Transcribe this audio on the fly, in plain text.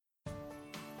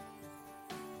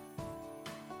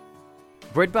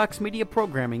Breadbox Media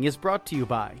programming is brought to you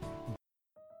by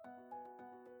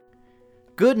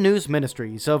Good News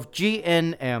Ministries of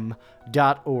GNM.org.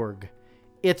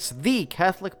 It's the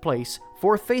Catholic place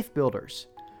for faith builders.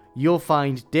 You'll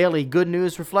find daily good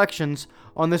news reflections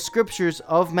on the scriptures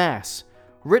of Mass,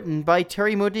 written by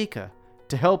Terry Modica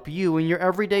to help you in your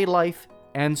everyday life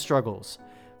and struggles.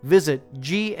 Visit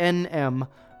GNM.org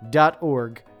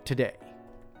today.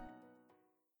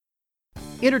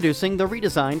 Introducing the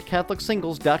redesigned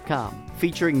CatholicSingles.com,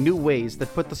 featuring new ways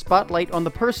that put the spotlight on the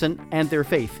person and their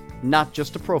faith, not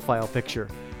just a profile picture.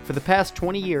 For the past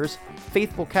 20 years,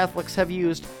 faithful Catholics have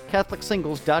used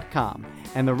CatholicSingles.com,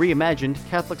 and the reimagined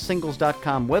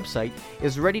CatholicSingles.com website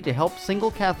is ready to help single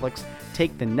Catholics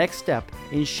take the next step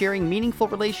in sharing meaningful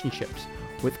relationships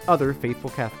with other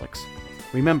faithful Catholics.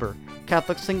 Remember,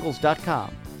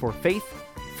 CatholicSingles.com for faith,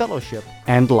 fellowship,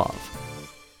 and love.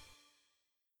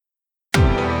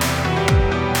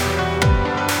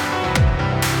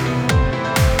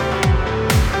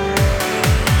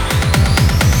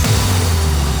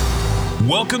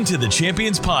 Welcome to the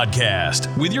Champions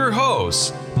Podcast with your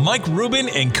hosts, Mike Rubin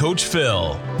and Coach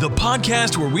Phil. The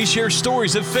podcast where we share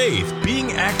stories of faith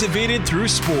being activated through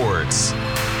sports.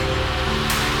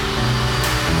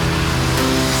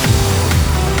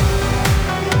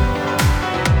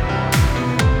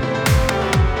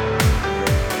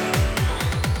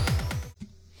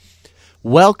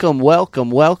 Welcome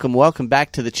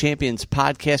back to the Champions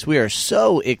Podcast. We are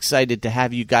so excited to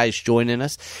have you guys joining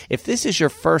us. If this is your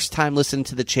first time listening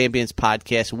to the Champions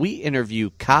Podcast, we interview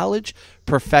college,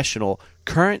 professional,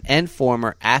 current, and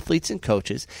former athletes and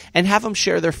coaches and have them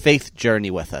share their faith journey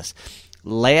with us.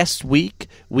 Last week,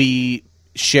 we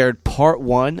shared part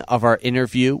one of our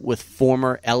interview with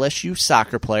former LSU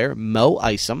soccer player Mo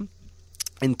Isom.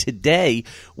 And today,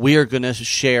 we are going to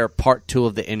share part two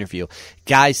of the interview.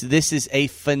 Guys, this is a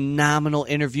phenomenal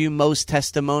interview. Mo's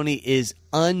testimony is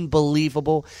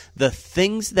unbelievable. The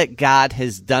things that God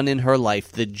has done in her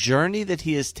life, the journey that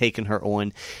he has taken her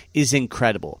on is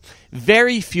incredible.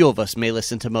 Very few of us may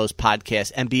listen to Mo's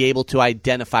podcast and be able to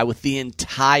identify with the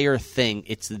entire thing.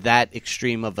 It's that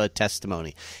extreme of a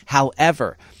testimony.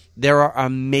 However, there are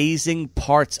amazing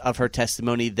parts of her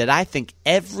testimony that I think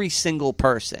every single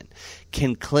person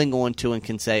can cling on to and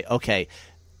can say, okay,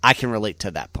 I can relate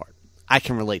to that part. I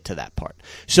can relate to that part.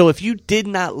 So if you did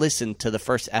not listen to the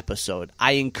first episode,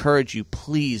 I encourage you,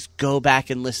 please go back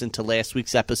and listen to last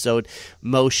week's episode.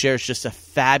 Mo shares just a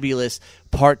fabulous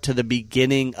part to the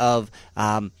beginning of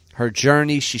her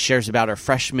journey. She shares about her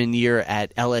freshman year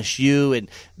at LSU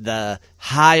and the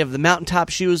high of the mountaintop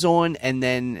she was on and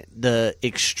then the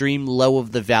extreme low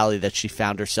of the valley that she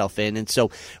found herself in. And so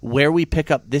where we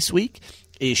pick up this week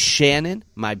is Shannon,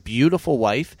 my beautiful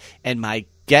wife, and my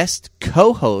guest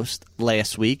co-host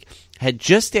last week had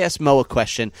just asked Mo a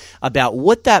question about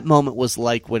what that moment was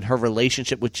like when her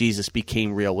relationship with Jesus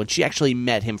became real, when she actually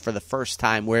met him for the first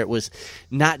time, where it was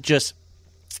not just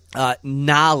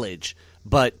knowledge,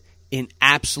 but an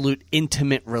absolute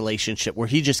intimate relationship where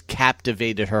he just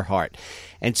captivated her heart.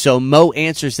 And so Mo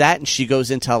answers that, and she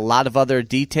goes into a lot of other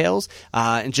details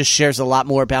and just shares a lot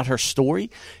more about her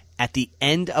story. At the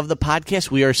end of the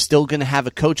podcast, we are still going to have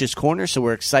a Coach's Corner, so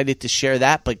we're excited to share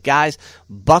that. But guys,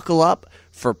 buckle up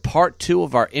for part two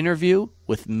of our interview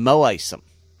with Mo Isom.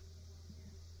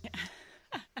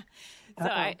 So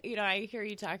I hear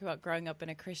you talk about growing up in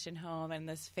a Christian home and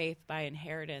this faith by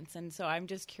inheritance. And so I'm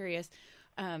just curious,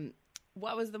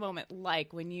 what was the moment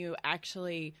like when you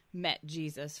actually met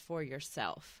Jesus for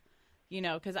yourself? You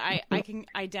know, because I can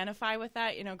identify with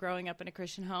that, you know, growing up in a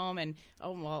Christian home and,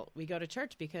 we go to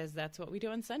church because that's what we do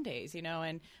on Sundays, you know,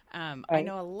 and I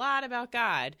know a lot about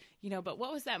God, you know, but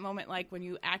what was that moment like when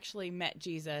you actually met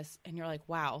Jesus and you're like,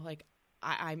 wow, like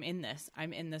I'm in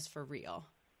this for real?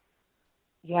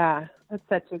 Yeah, that's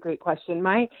such a great question.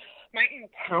 My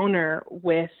encounter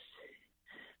with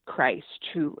Christ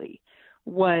truly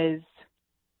was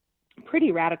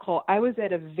pretty radical. I was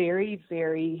at a very,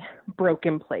 very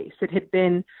broken place. It had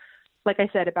been, like I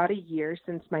said, about a year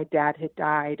since my dad had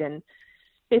died. And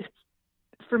it,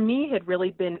 for me, had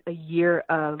really been a year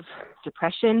of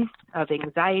depression, of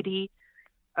anxiety,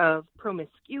 of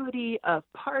promiscuity, of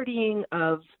partying,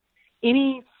 of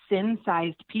any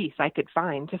sin-sized piece I could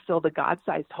find to fill the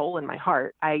God-sized hole in my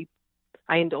heart. I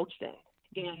indulged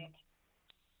in. And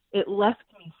it left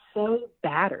me so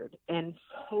battered and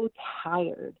so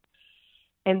tired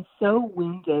and so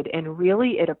wounded, and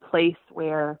really at a place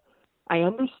where I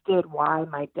understood why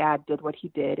my dad did what he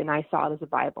did, and I saw it as a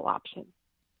viable option.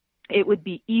 It would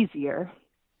be easier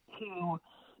to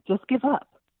just give up.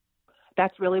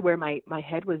 That's really where my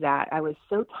head was at. I was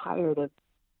so tired of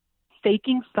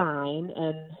faking fine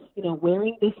and,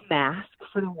 wearing this mask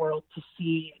for the world to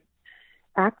see,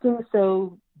 acting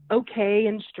so okay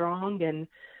and strong and,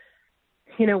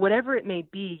 whatever it may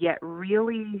be, yet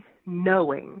really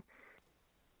knowing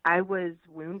I was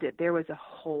wounded. There was a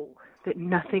hole that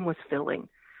nothing was filling.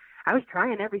 I was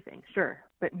trying everything, sure,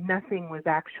 but nothing was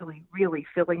actually really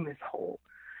filling this hole.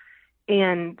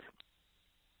 And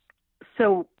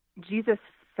so Jesus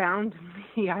found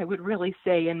me, I would really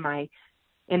say, in my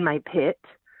pit.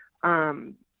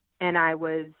 And I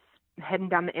was heading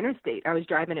down the interstate. I was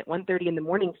driving at 1:30 in the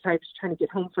morning, so I was trying to get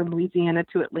home from Louisiana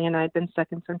to Atlanta. I'd been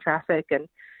stuck in some traffic, and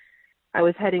I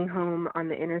was heading home on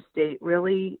the interstate,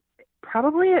 really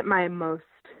probably at my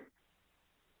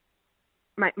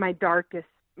darkest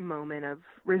moment of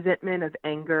resentment, of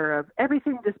anger, of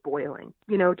everything just boiling,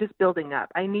 just building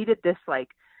up. I needed this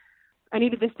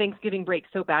Thanksgiving break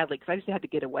so badly because I just had to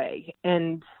get away.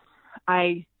 And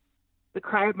the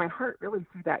cry of my heart really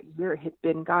through that year had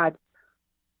been, God,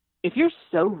 if you're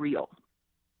so real,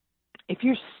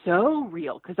 because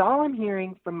all I'm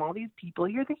hearing from all these people,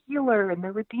 you're the healer and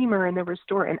the redeemer and the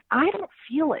restorer, and I don't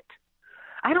feel it.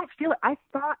 I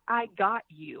thought I got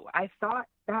you. I thought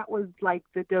that was like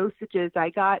the dosages I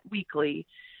got weekly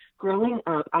growing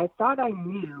up. I thought I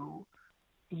knew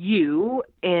you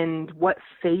and what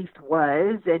faith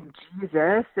was and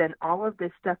Jesus and all of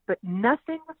this stuff, but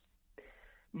nothing's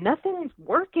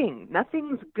working.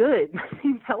 Nothing's good.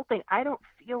 Nothing's helping. I don't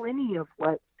feel any of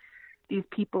what these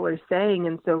people are saying.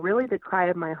 And so really the cry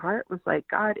of my heart was like,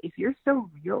 God, if you're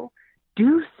so real,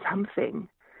 do something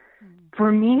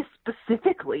for me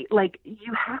specifically. Like,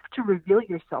 you have to reveal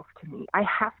yourself to me. I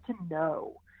have to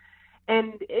know.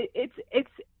 And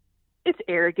it's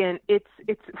arrogant. It's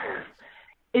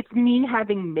me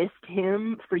having missed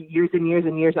him for years and years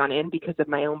and years on end because of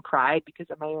my own pride,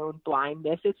 because of my own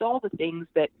blindness. It's all the things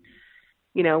that,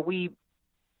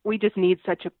 we just need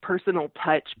such a personal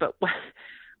touch. But what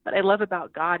I love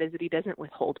about God is that he doesn't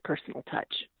withhold personal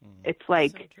touch. It's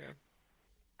like, so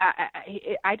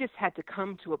I just had to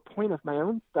come to a point of my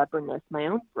own stubbornness, my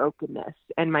own brokenness,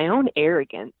 and my own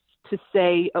arrogance to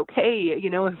say, okay,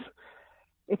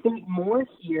 if there's more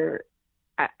here,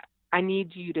 I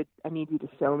need you to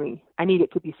show me. I need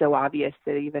it to be so obvious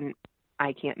that even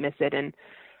I can't miss it. And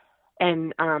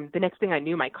the next thing I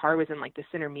knew, my car was in like the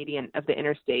center median of the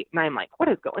interstate, and I'm like, what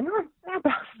is going on? Snap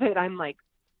out of it. I'm like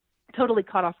totally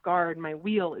caught off guard. My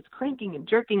wheel is cranking and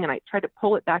jerking, and I tried to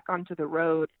pull it back onto the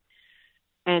road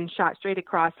and shot straight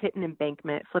across, hit an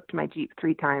embankment, flipped my Jeep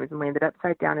 3 times, and landed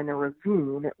upside down in a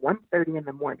ravine at 1:30 in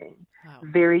the morning. Wow.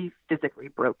 Very physically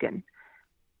broken.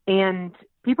 And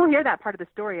people hear that part of the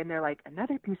story and they're like,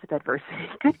 another piece of adversity,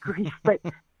 good grief. But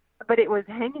it was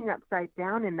hanging upside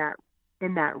down in that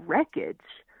wreckage.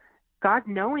 God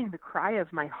knowing the cry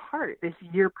of my heart this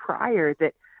year prior,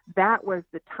 that was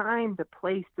the time, the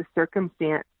place, the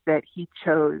circumstance that he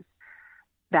chose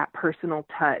that personal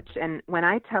touch. And when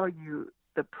I tell you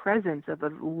the presence of a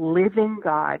living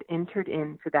God entered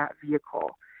into that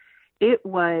vehicle, it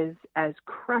was as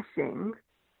crushing.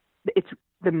 It's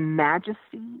the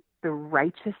majesty, the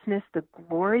righteousness, the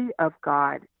glory of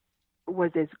God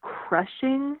was as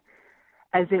crushing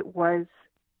as it was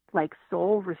like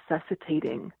soul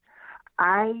resuscitating.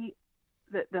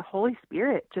 The Holy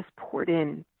Spirit just poured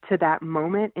in to that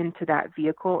moment, into that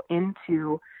vehicle,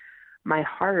 into my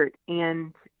heart.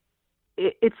 And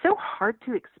it's so hard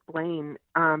to explain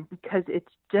because it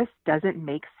just doesn't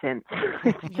make sense.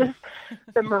 It's just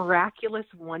the miraculous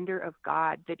wonder of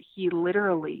God that he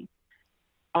literally,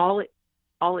 all it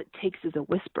takes is a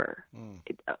whisper.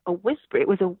 A whisper. It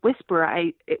was a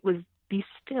whisper. It was, be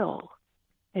still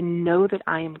and know that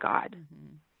I am God.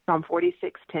 Psalm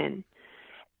 46:10.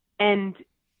 And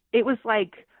it was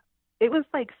like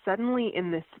suddenly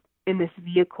in this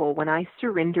vehicle, when I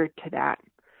surrendered to that,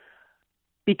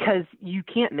 because you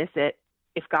can't miss it.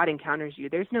 If God encounters you,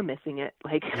 there's no missing it.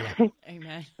 Like,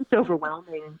 Amen. It's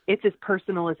overwhelming. It's as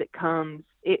personal as it comes.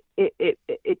 It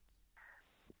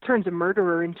turns a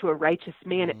murderer into a righteous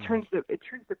man. It turns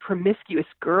the promiscuous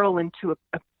girl into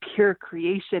a pure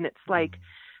creation. It's like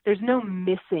there's no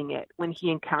missing it when he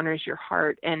encounters your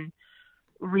heart. And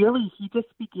really, he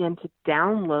just began to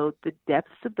download the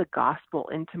depths of the gospel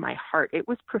into my heart. It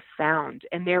was profound.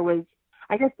 And there was,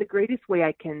 I guess the greatest way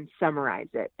I can summarize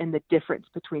it and the difference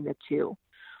between the two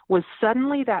was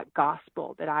suddenly that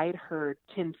gospel that I had heard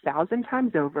 10,000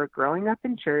 times over growing up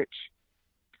in church,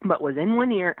 but was in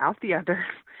one ear, out the other,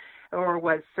 or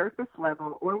was surface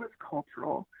level, or was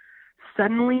cultural.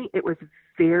 Suddenly it was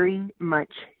very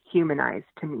much humanized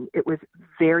to me. It was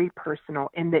very personal,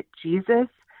 and that Jesus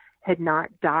had not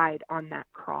died on that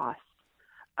cross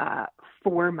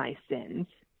for my sins.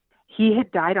 He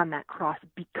had died on that cross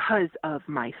because of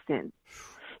my sins.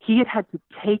 He had to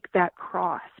take that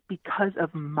cross because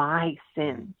of my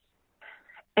sins.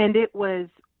 And it was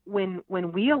when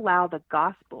we allow the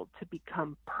gospel to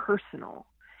become personal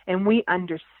and we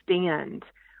understand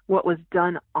what was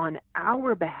done on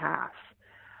our behalf.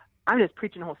 I'm just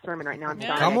preaching a whole sermon right now. I'm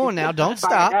sorry. Come on now. Don't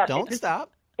stop. Don't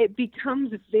stop. It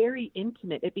becomes very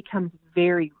intimate. It becomes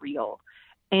very real.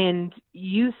 And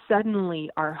you suddenly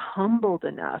are humbled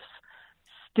enough,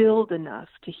 stilled enough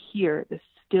to hear the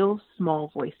still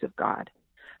small voice of God.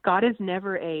 God is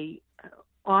never I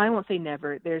won't say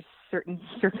never. There's certain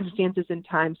circumstances and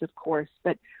times, of course,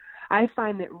 but I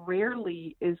find that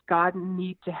rarely is God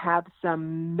need to have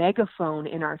some megaphone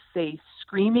in our face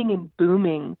screaming and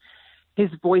booming his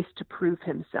voice to prove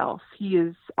himself. He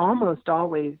is almost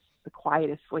always the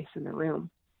quietest voice in the room.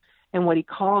 And what he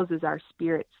calls is our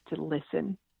spirits to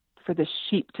listen, for the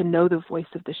sheep to know the voice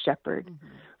of the shepherd,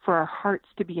 for our hearts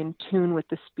to be in tune with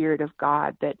the Spirit of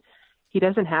God, that he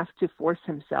doesn't have to force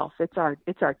himself. It's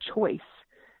our choice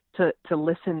to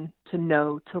listen, to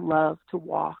know, to love, to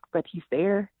walk, but he's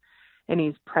there and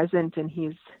he's present, and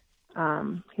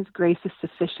his grace is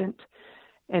sufficient,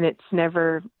 and it's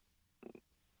never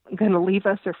going to leave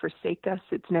us or forsake us.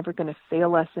 It's never going to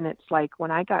fail us. And it's like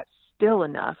when I got still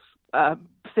enough,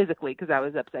 physically, because I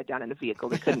was upside down in a vehicle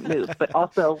that couldn't move, but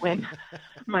also when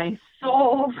my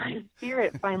soul, my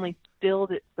spirit finally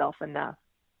stilled itself enough,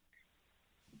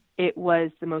 it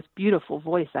was the most beautiful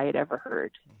voice I had ever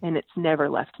heard. And it's never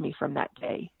left me from that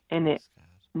day. And it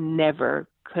never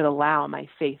could allow my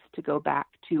faith to go back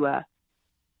to a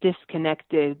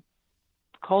disconnected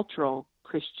cultural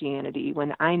Christianity,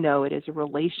 when I know it is a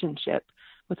relationship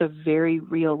with a very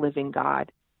real living God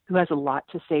who has a lot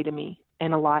to say to me,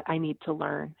 and a lot I need to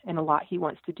learn, and a lot he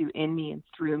wants to do in me and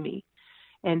through me.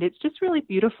 And it's just really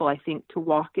beautiful, I think, to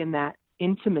walk in that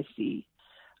intimacy,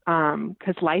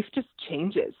 because life just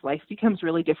changes. Life becomes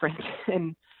really different,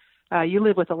 and you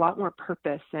live with a lot more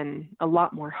purpose and a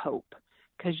lot more hope,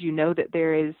 because you know that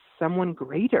there is someone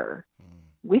greater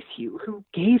with you who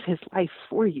gave his life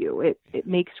for you. It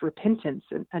makes repentance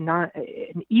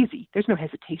an easy. There's no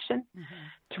hesitation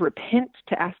to repent,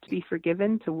 to ask to be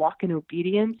forgiven, to walk in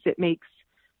obedience. It makes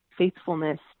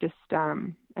faithfulness just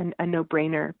a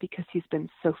no-brainer, because he's been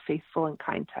so faithful and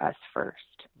kind to us first.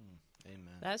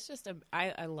 Amen. That's just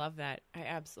I love that. I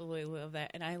absolutely love that.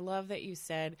 And I love that you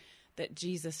said that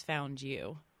Jesus found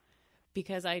you,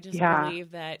 because I just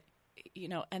believe that,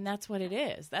 and that's what it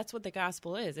is. That's what the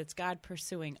gospel is. It's God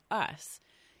pursuing us,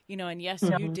 and yes,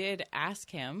 you did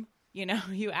ask him,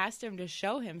 you asked him to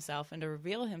show himself and to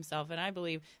reveal himself. And I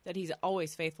believe that he's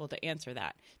always faithful to answer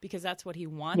that, because that's what he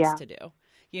wants to do.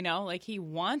 Like he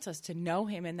wants us to know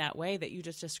him in that way that you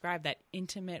just described, that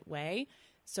intimate way,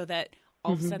 so that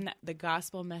all of a sudden the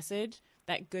gospel message,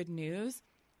 that good news,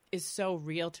 is so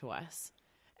real to us.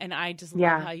 And I just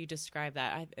love how you describe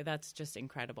that. That's just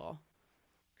incredible.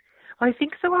 Well, I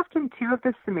think so often too of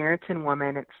the Samaritan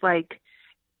woman, it's like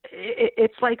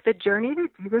the journey that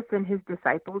Jesus and his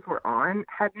disciples were on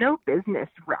had no business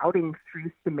routing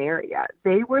through Samaria.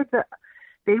 They were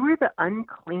the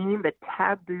unclean, the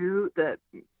taboo, the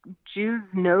Jews'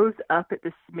 nose up at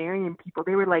the Samaritan people.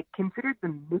 They were like considered the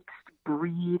mixed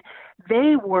breed.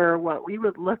 They were what we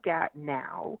would look at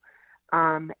now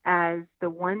as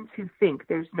the ones who think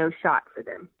there's no shot for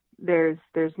them. There's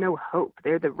no hope.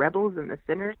 They're the rebels and the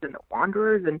sinners and the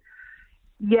wanderers. And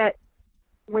yet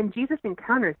when Jesus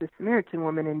encounters the Samaritan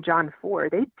woman in John 4,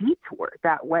 they detour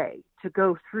that way to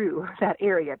go through that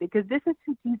area, because this is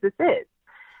who Jesus is.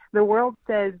 The world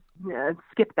says,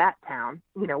 skip that town,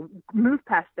 move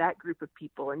past that group of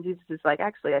people. And Jesus is like,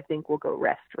 actually, I think we'll go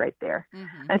rest right there.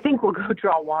 I think we'll go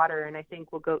draw water, and I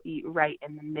think we'll go eat right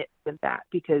in the midst of that,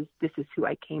 because this is who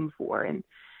I came for. And,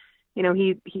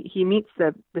 he meets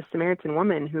the Samaritan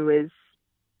woman who is,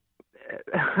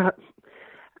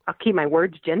 I'll keep my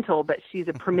words gentle, but she's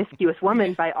a promiscuous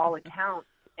woman by all accounts,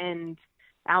 and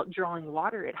out drawing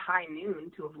water at high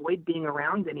noon to avoid being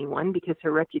around anyone because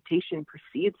her reputation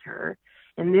precedes her.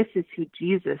 And this is who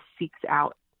Jesus seeks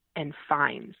out and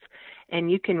finds.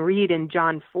 And you can read in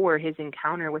John 4 his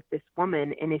encounter with this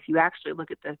woman, and if you actually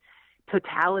look at the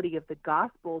totality of the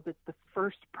Gospels, it's the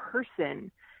first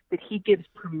person that he gives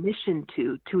permission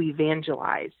to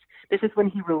evangelize. This is when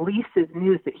he releases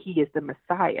news that he is the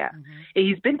Messiah.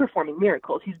 He's been performing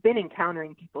miracles. He's been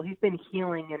encountering people. He's been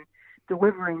healing and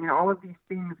delivering and all of these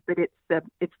things, but it's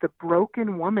the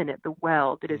broken woman at the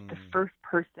well that is the first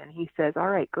person. He says, all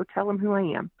right, go tell him who I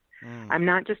am. I'm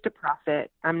not just a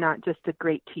prophet. I'm not just a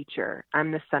great teacher.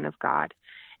 I'm the Son of God.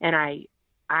 And I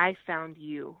I found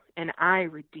you and I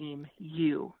redeem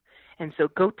you. And so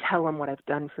go tell them what I've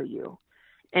done for you.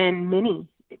 And many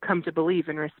come to believe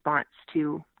in response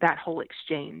to that whole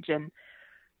exchange. And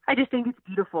I just think it's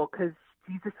beautiful because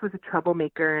Jesus was a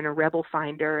troublemaker and a rebel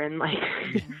finder and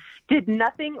did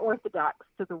nothing orthodox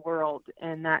to the world.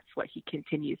 And that's what he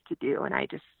continues to do. And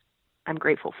I'm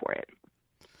grateful for it.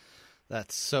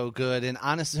 That's so good. And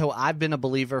honestly, so I've been a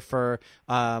believer for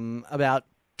about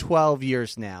 12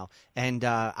 years now. And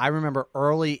I remember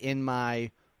early in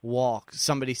my walk,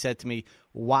 somebody said to me,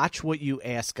 watch what you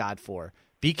ask God for.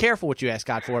 Be careful what you ask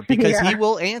God for because he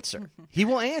will answer. He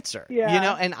will answer.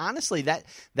 Yeah. And honestly, that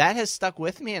has stuck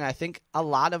with me. And I think a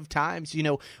lot of times,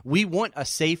 we want a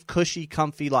safe, cushy,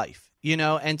 comfy life.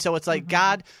 And so it's like,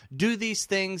 God, do these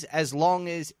things as long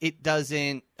as it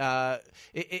doesn't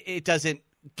it doesn't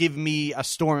give me a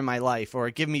storm in my life or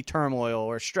give me turmoil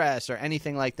or stress or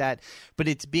anything like that. But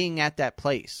it's being at that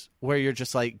place where you're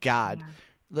just like, God,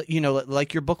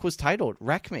 like your book was titled,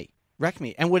 Wreck Me.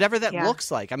 And whatever that looks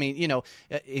like. I mean,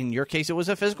 in your case, it was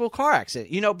a physical car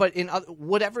accident, but in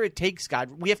whatever it takes,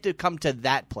 God, we have to come to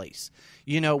that place,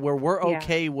 where we're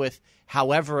okay with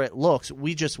however it looks.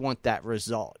 We just want that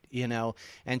result,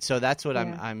 And so that's what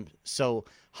I'm so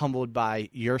humbled by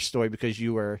your story because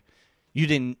you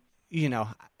didn't,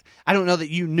 I don't know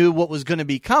that you knew what was going to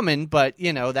be coming, but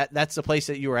that's the place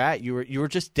that you were at. You were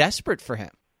just desperate for him.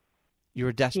 You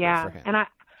were desperate for him. And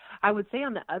I would say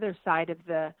on the other side of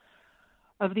the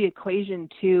equation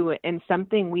too, and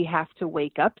something we have to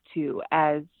wake up to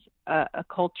as a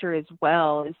culture as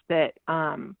well, is that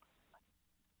one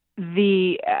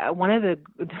of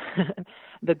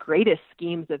the greatest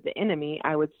schemes of the enemy,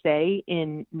 I would say,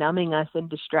 in numbing us and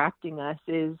distracting us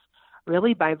is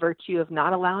really by virtue of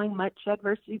not allowing much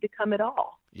adversity to come at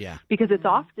all. Yeah. Because it's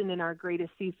often in our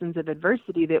greatest seasons of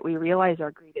adversity that we realize our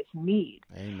greatest need.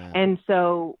 Amen. And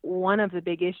so one of the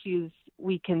big issues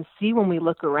we can see when we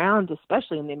look around,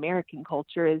 especially in the American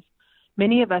culture, is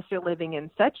many of us are living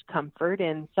in such comfort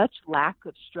and such lack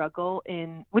of struggle,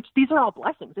 in which these are all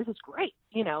blessings. This is great.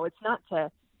 It's not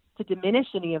to diminish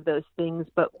any of those things,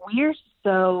 but we're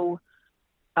so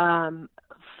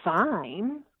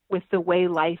fine with the way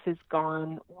life has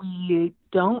gone. We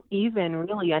don't even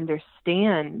really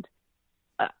understand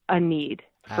a need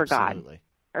for Absolutely. God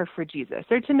or for Jesus,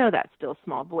 or to know that still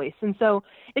small voice. And so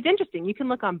it's interesting. You can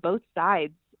look on both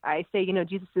sides. I say,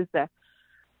 Jesus is the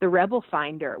rebel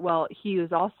finder. Well, he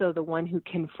was also the one who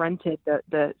confronted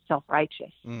the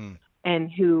self-righteous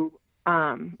and who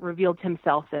revealed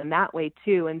himself in that way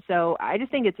too. And so I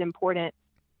just think it's important,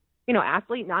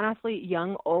 athlete, non-athlete,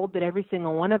 young, old, that every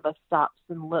single one of us stops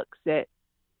and looks at,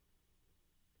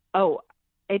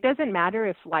 it doesn't matter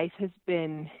if life has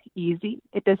been easy.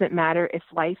 It doesn't matter if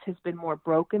life has been more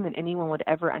broken than anyone would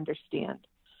ever understand.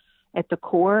 At the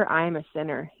core, I am a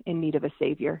sinner in need of a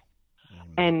Savior.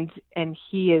 And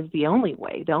he is the only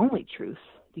way, the only truth,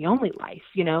 the only life,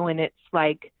 and it's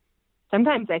like,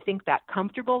 sometimes I think that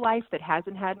comfortable life that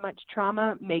hasn't had much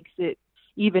trauma makes it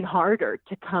even harder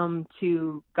to come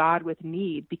to God with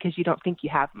need because you don't think you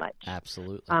have much.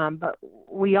 Absolutely. But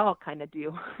we all kind of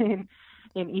do in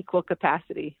equal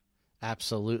capacity.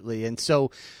 Absolutely. And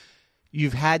so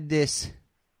you've had this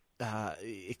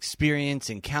experience,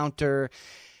 encounter,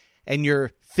 and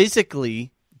you're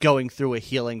physically going through a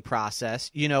healing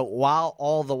process,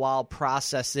 while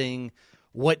processing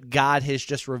what God has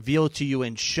just revealed to you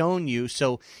and shown you.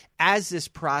 So as this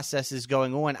process is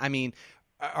going on, I mean,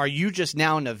 are you just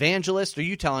now an evangelist? Are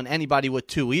you telling anybody with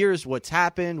two ears what's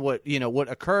happened, what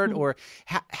occurred, or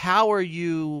how are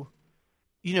you?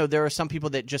 There are some people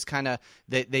that just kind of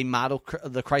they model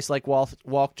the Christ-like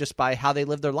walk just by how they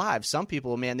live their lives. Some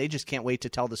people, man, they just can't wait to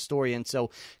tell the story. And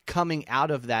so, coming out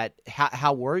of that,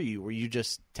 how were you? Were you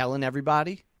just telling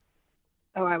everybody?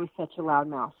 Oh, I was such a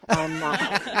loudmouth. I'm not.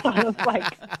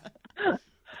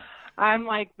 I'm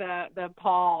like the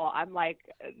Paul. I'm like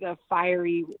the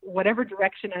fiery, whatever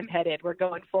direction I'm headed, we're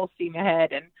going full steam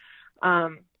ahead. And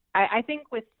I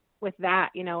think with that,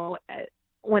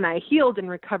 when I healed and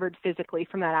recovered physically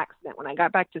from that accident, when I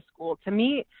got back to school, to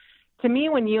me,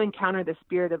 when you encounter the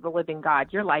Spirit of the living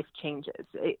God, your life changes.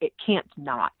 It can't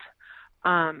not.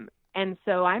 And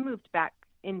so I moved back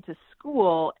into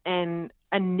school, and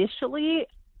initially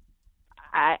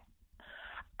I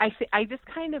just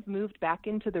kind of moved back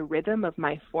into the rhythm of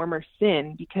my former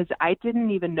sin because I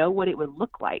didn't even know what it would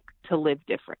look like to live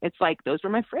different. It's like, those were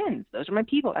my friends. Those were my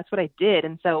people. That's what I did.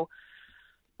 And so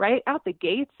right out the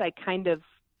gates, I kind of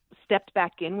stepped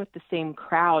back in with the same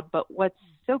crowd. But what's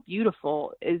so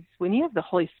beautiful is when you have the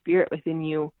Holy Spirit within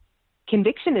you,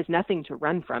 conviction is nothing to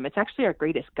run from. It's actually our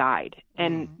greatest guide.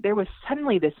 And there was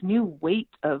suddenly this new weight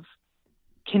of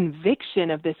conviction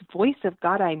of this voice of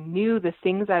God. I knew the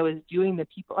things I was doing, the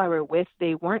people I were with,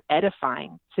 they weren't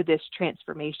edifying to this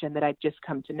transformation that I'd just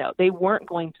come to know. They weren't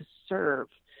going to serve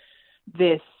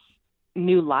this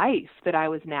new life that I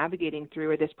was navigating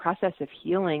through, or this process of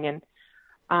healing. And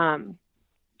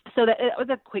so that it was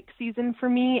a quick season for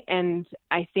me. And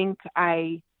I think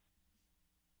I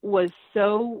was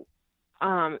so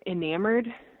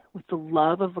enamored with the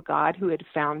love of a God who had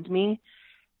found me.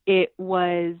 It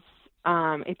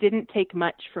didn't take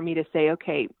much for me to say,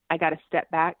 okay, I got to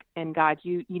step back, and God,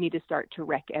 you need to start to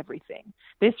wreck everything.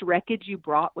 This wreckage you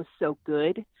brought was so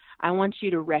good. I want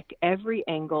you to wreck every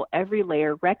angle, every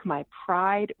layer, wreck my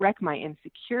pride, wreck my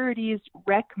insecurities,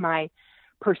 wreck my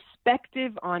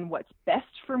perspective on what's best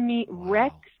for me,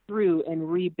 wreck through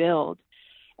and rebuild.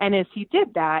 And as he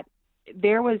did that,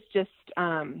 there was just,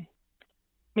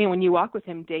 when you walk with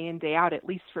him day in, day out, at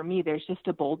least for me, there's just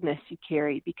a boldness you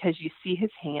carry, because you see his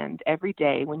hand every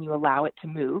day when you allow it to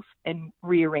move and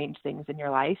rearrange things in your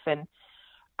life. And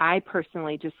I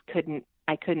personally just couldn't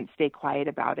stay quiet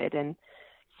about it. And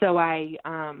so I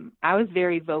was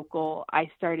very vocal.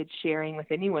 I started sharing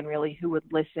with anyone really who would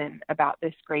listen about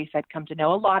this grace I'd come to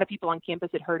know. A lot of people on campus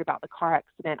had heard about the car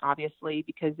accident, obviously,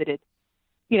 because it had,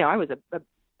 I was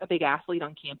a big athlete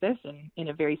on campus and in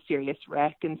a very serious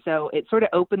wreck. And so it sort of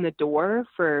opened the door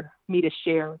for me to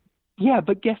share. Yeah,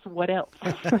 but guess what else?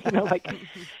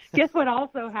 Guess what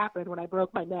also happened when I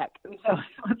broke my neck? And so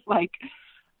it's like,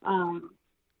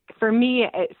 for me,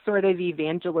 it sort of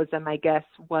evangelism, I guess,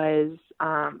 was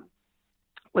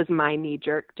my knee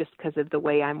jerk, just because of the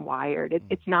way I'm wired.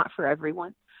 It's not for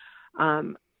everyone.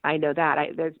 I know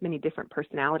that there's many different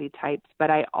personality types,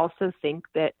 but I also think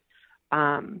that,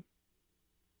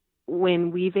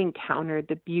 when we've encountered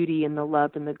the beauty and the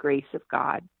love and the grace of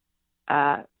God,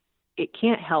 it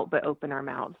can't help but open our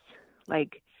mouths.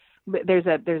 Like, there's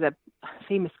a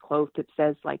famous quote that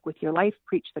says, like, with your life,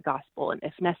 preach the gospel, and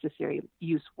if necessary,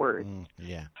 use words.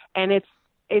 And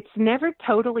it's never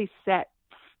totally set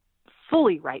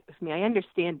fully right with me. I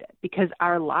understand it, because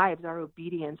our lives, our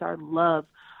obedience, our love,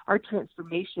 our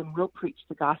transformation will preach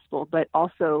the gospel, but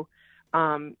also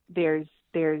there's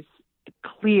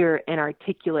clear and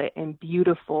articulate and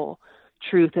beautiful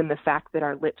truth in the fact that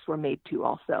our lips were made to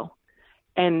also.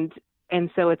 And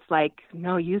so it's like,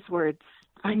 no, use words,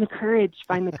 find the courage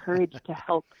to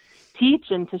help teach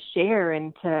and to share,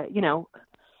 and to,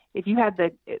 if you had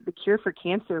the cure for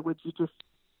cancer, would you just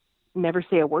never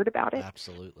say a word about it?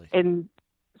 Absolutely. And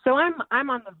so I'm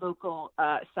on the vocal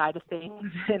side of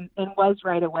things, and was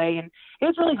right away. And it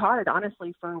was really hard,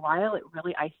 honestly. For a while, it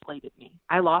really isolated me.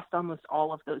 I lost almost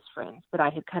all of those friends that I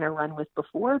had kind of run with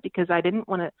before, because I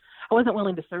wasn't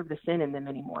willing to serve the sin in them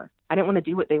anymore. I didn't want to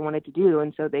do what they wanted to do.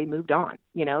 And so they moved on,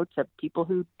 to people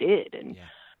who did. And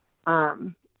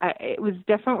it was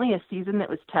definitely a season that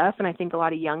was tough. And I think a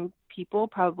lot of young people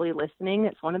probably listening,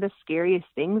 it's one of the scariest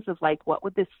things of, like, what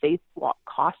would this faith walk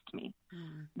cost me?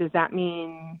 Does that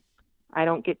mean I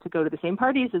don't get to go to the same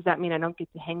parties? Does that mean I don't get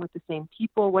to hang with the same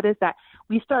people? What is that?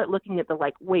 We start looking at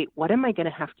wait, what am I going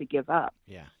to have to give up?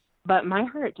 Yeah. But my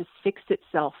heart just fixed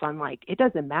itself on, like, it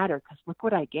doesn't matter, because look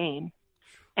what I gain.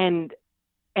 And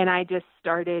I just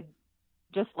started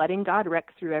just letting God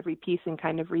wreck through every piece and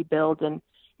kind of rebuild. And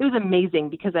it was amazing,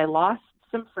 because I lost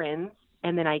some friends,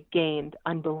 and then I gained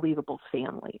unbelievable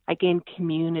family. I gained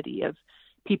community of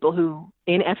people who,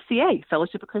 in FCA,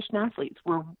 Fellowship of Christian Athletes,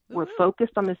 were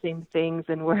focused on the same things,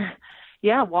 and were,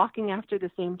 walking after the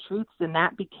same truths. And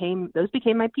those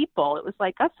became my people. It was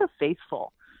like, God's so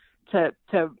faithful to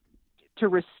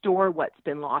restore what's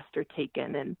been lost or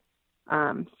taken.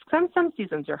 And some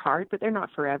seasons are hard, but they're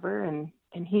not forever. And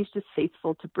he's just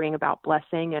faithful to bring about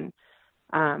blessing. And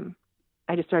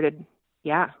I just started,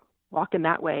 walking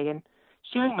that way and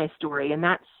sharing my story. And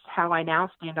that's how I now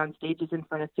stand on stages in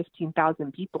front of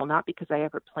 15,000 people, not because I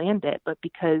ever planned it, but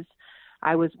because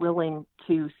I was willing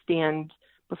to stand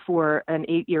before an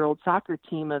 8-year-old soccer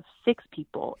team of 6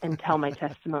 people and tell my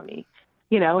testimony.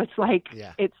 It's like,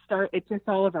 it's just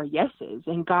all of our yeses,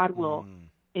 and God will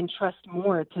entrust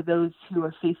more to those who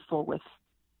are faithful with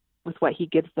what he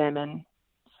gives them. And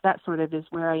so that sort of is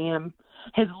where I am,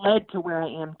 has led to where I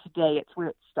am today. It's where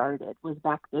it started, was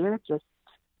back there, just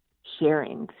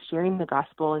sharing the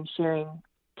gospel and sharing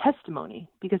testimony,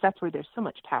 because that's where there's so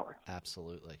much power.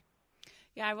 Absolutely.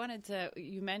 Yeah,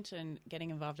 you mentioned getting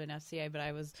involved in FCA, but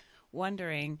I was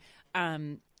wondering,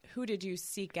 who did you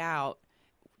seek out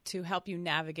to help you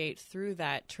navigate through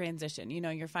that transition? You know,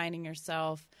 you're finding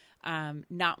yourself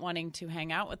not wanting to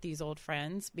hang out with these old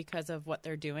friends because of what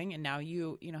they're doing, and now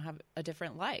you have a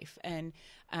different life. And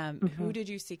who did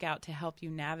you seek out to help you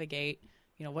navigate?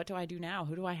 You know, what do I do now?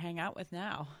 Who do I hang out with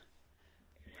now?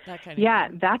 That kind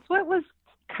of thing. That's what was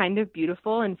kind of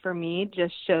beautiful, and for me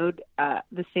just showed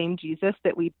the same Jesus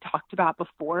that we talked about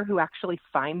before, who actually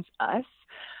finds us.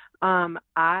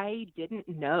 I didn't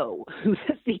know who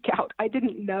to seek out. I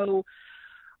didn't know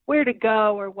where to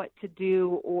go or what to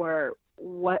do or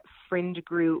what fringe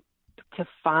group to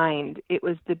find. It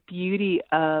was the beauty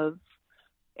of,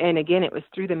 and again, it was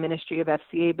through the ministry of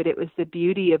FCA, but it was the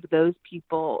beauty of those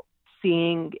people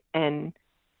seeing and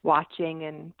watching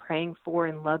and praying for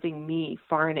and loving me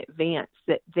far in advance,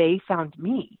 that they found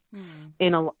me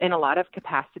in a lot of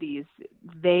capacities.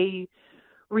 They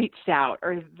reached out,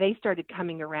 or they started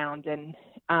coming around, and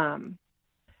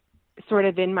sort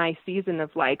of in my season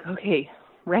of like, okay,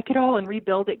 wreck it all and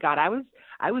rebuild it, God. I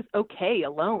was okay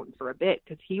alone for a bit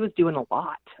because he was doing a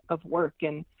lot of work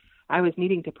and I was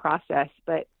needing to process.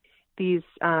 But these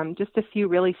just a few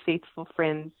really faithful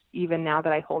friends, even now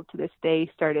that I hold to this day,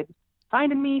 started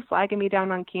finding me, flagging me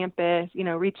down on campus,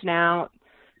 reaching out,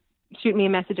 shooting me a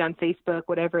message on Facebook,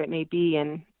 whatever it may be.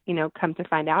 And, come to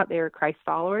find out they were Christ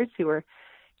followers who were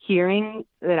hearing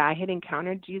that I had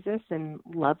encountered Jesus and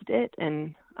loved it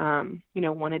and,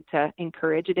 wanted to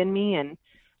encourage it in me. And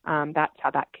that's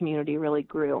how that community really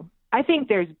grew. I think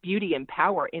there's beauty and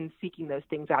power in seeking those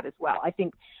things out as well. I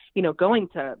think, going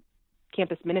to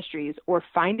campus ministries or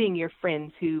finding your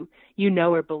friends who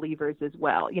are believers as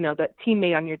well, that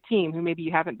teammate on your team who maybe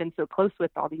you haven't been so close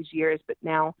with all these years, but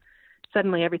now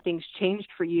suddenly everything's changed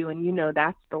for you and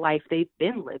that's the life they've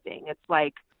been living. It's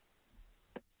like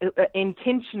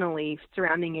intentionally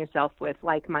surrounding yourself with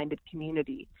like-minded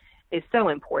community is so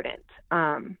important.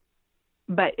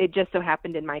 But it just so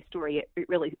happened in my story, it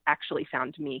really actually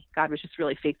found me. God was just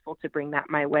really faithful to bring that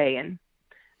my way. And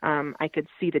I could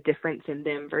see the difference in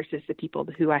them versus the people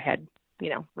who I had,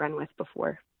 run with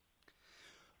before.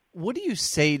 What do you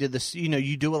say to this?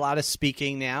 You do a lot of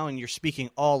speaking now and you're speaking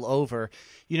all over.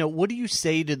 What do you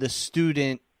say to the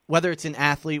student, whether it's an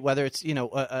athlete, whether it's,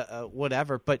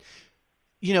 whatever, but,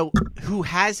 who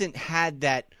hasn't had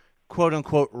that quote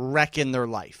unquote wreck in their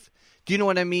life? Do you know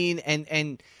what I mean?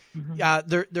 And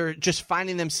they're just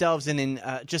finding themselves in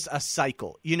just a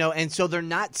cycle, and so they're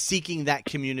not seeking that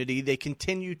community. They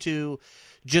continue to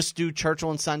just do church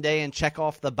on Sunday and check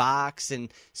off the box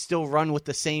and still run with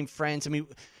the same friends. I mean,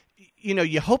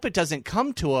 you hope it doesn't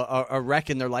come to a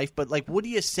wreck in their life, but like, what do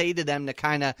you say to them to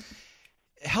kind of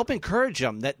help encourage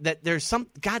them that there's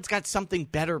God's got something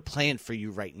better planned for you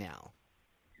right now?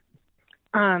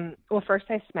 Well, first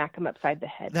I smack them upside the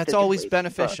head. That's always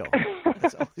beneficial.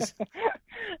 That's always...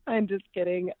 I'm just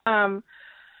kidding. No,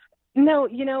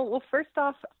 well, first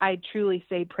off, I truly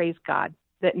say praise God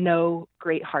that no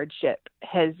great hardship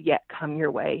has yet come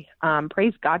your way.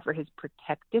 Praise God for his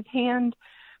protective hand,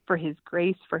 for his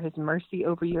grace, for his mercy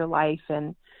over your life,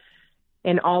 and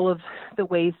in all of the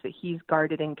ways that he's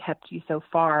guarded and kept you so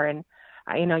far. And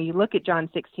you look at John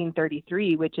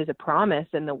 16:33, which is a promise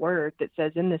in the word that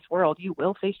says, in this world, you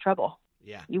will face trouble.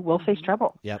 Yeah. You will face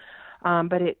trouble. Yep.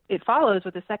 But it follows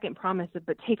with the second promise of,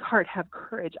 but take heart, have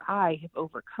courage. I have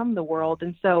overcome the world.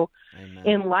 And so Amen.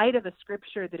 In light of a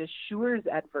scripture that assures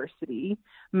adversity,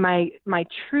 my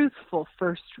truthful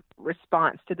first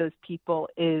response to those people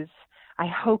is, I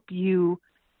hope you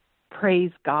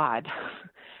praise God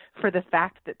for the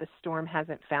fact that the storm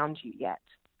hasn't found you yet,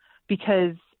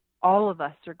 because all of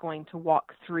us are going to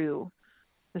walk through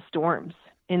the storms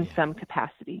in some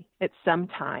capacity at some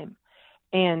time.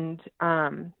 And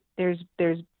there's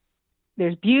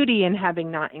beauty in having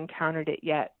not encountered it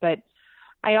yet. But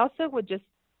I also would just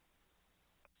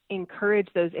encourage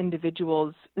those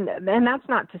individuals, and that's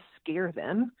not to scare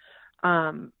them,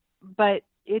 but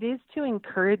it is to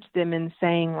encourage them in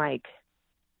saying, like,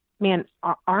 man,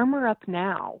 armor up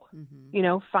now.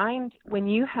 Mm-hmm. Find, when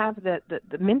you have the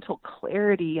mental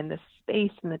clarity and the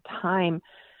space and the time,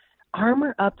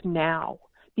 armor up now.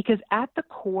 Because at the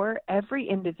core, every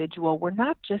individual, we're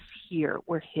not just here,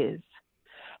 we're his.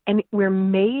 And we're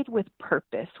made with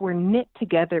purpose. We're knit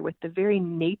together with the very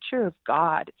nature of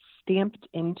God stamped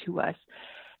into us.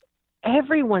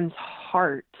 Everyone's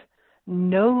heart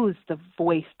knows the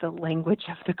voice, the language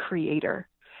of the Creator.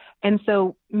 And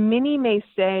so many may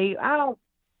say, oh,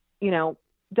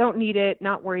 don't need it,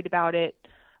 not worried about it.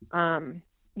 I'm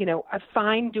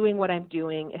fine doing what I'm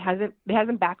doing. It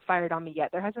hasn't backfired on me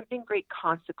yet. There hasn't been great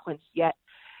consequence yet.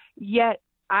 Yet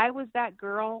I was that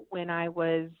girl when I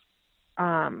was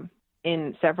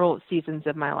in several seasons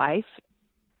of my life.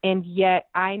 And yet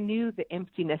I knew the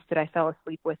emptiness that I fell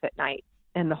asleep with at night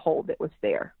and the hole that was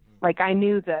there. Like I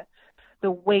knew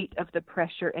the weight of the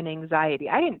pressure and anxiety.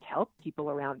 I didn't tell people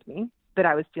around me that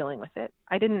I was dealing with it.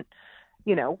 I didn't,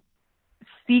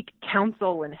 seek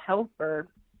counsel and help or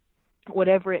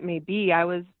whatever it may be. I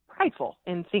was prideful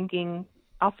and thinking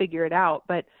I'll figure it out,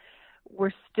 but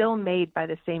we're still made by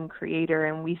the same Creator,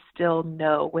 and we still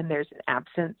know when there's an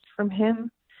absence from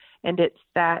Him. And it's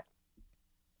that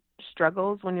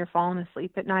struggles when you're falling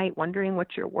asleep at night, wondering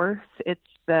what you're worth. It's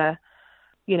the,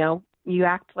 you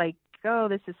act like, oh,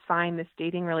 this is fine, this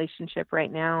dating relationship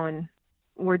right now, and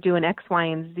we're doing X, Y,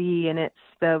 and Z, and it's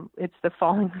the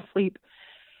falling asleep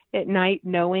at night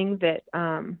knowing that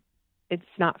it's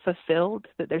not fulfilled,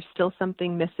 that there's still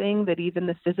something missing, that even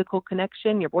the physical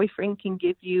connection your boyfriend can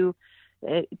give you,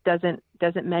 it doesn't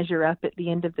measure up at the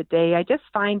end of the day. I just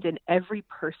find in every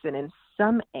person, in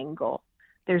some angle,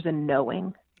 there's a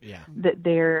knowing that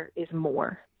there is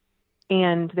more,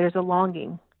 and there's a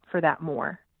longing for that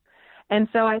more. And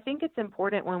so I think it's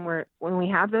important when we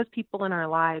have those people in our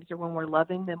lives, or when we're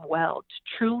loving them well,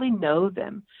 to truly know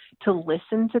them, to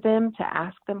listen to them, to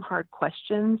ask them hard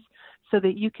questions, so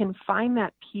that you can find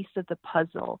that piece of the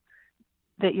puzzle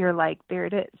that you're like, there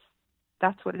it is.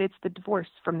 That's what it is, the divorce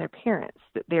from their parents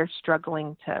that they're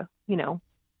struggling to,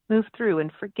 move through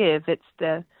and forgive. It's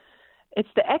the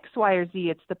X, Y, or Z.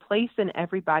 It's the place in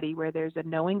everybody where there's a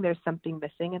knowing there's something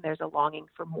missing and there's a longing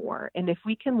for more. And if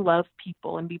we can love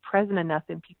people and be present enough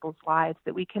in people's lives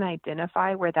that we can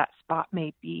identify where that spot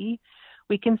may be,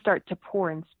 we can start to pour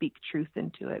and speak truth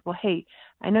into it. Well, hey,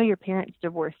 I know your parents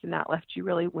divorced and that left you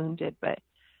really wounded, but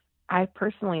I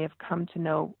personally have come to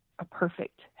know a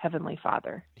perfect Heavenly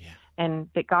Father. Yeah. And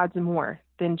that God's more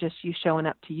than just you showing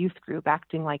up to youth group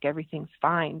acting like everything's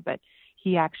fine, but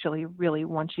He actually really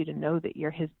wants you to know that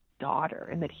you're His daughter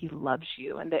and that He loves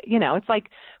you. And that, it's like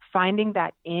finding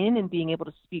that in and being able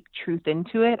to speak truth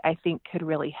into it, I think could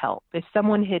really help. If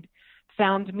someone had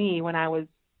found me when I was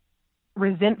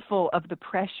resentful of the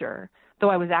pressure, though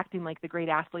I was acting like the great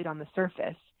athlete on the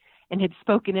surface, and had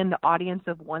spoken in the audience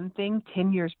of one thing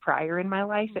 10 years prior in my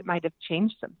life, it might have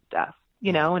changed some stuff,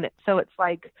 and so it's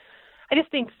like, I just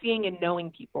think seeing and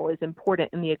knowing people is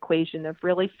important in the equation of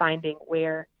really finding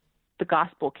where the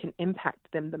gospel can impact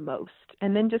them the most,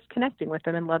 and then just connecting with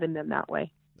them and loving them that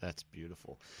way. That's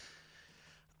beautiful.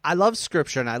 I love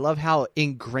Scripture, and I love how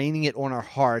ingraining it on our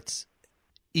hearts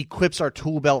equips our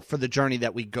tool belt for the journey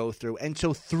that we go through. And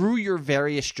so through your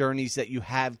various journeys that you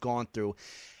have gone through,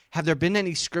 have there been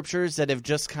any scriptures that have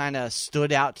just kind of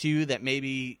stood out to you that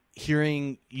maybe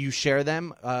hearing you share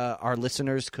them, our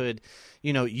listeners could,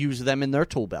 use them in their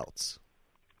tool belts?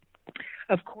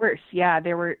 Of course. Yeah.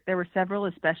 There were several,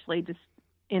 especially just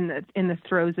in the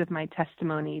throes of my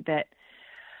testimony, that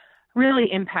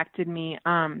really impacted me.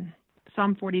 Psalm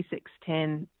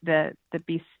 46:10, the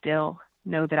be still,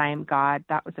 know that I am God.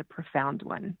 That was a profound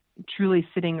one. Truly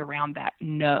sitting around that,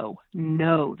 know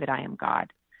that I am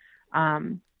God.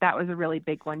 That was a really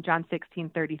big one. John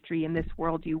 16:33, in this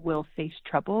world you will face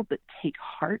trouble, but take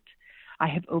heart. I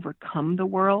have overcome the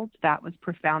world. That was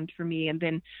profound for me. And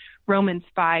then Romans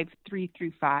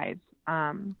 5:3-5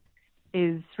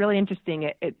 is really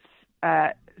interesting. It's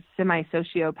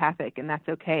semi-sociopathic, and that's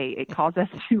okay. It calls us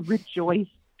to rejoice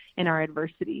in our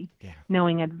adversity,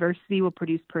 knowing adversity will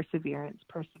produce perseverance.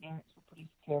 Perseverance will produce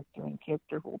character, and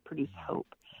character will produce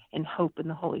hope. And hope in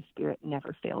the Holy Spirit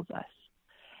never fails us.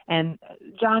 And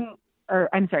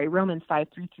Romans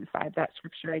 5:3-5, that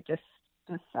scripture I just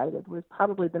cited, was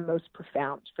probably the most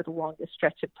profound for the longest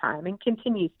stretch of time, and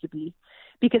continues to be,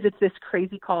 because it's this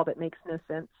crazy call that makes no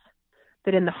sense,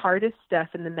 that in the hardest stuff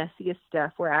and the messiest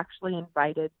stuff, we're actually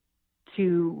invited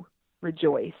to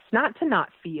rejoice, not to not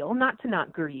feel, not to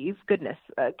not grieve. Goodness,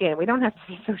 again, we don't have to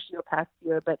be sociopaths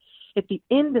here, but at the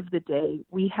end of the day,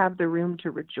 we have the room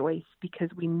to rejoice because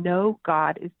we know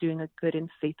God is doing a good and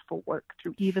faithful work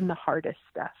through even the hardest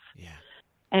stuff. Yeah.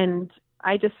 And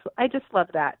I just love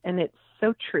that. And it's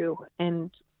so true.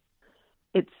 And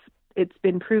it's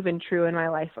been proven true in my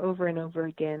life over and over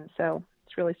again. So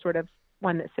it's really sort of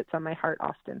one that sits on my heart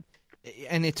often.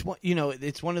 And it's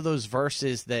one of those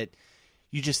verses that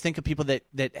you just think of people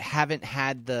that haven't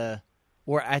had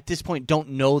or at this point don't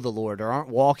know the Lord or aren't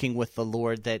walking with the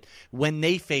Lord, that when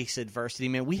they face adversity,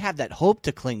 man, we have that hope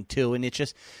to cling to. And it's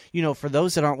just, for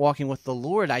those that aren't walking with the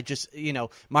Lord, I just,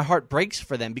 my heart breaks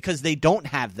for them because they don't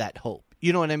have that hope.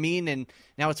 You know what I mean? And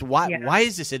now it's why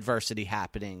is this adversity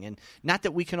happening? And not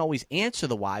that we can always answer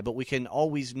the why, but we can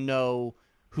always know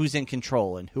who's in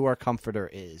control and who our comforter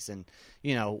is and,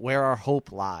 where our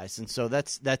hope lies. And so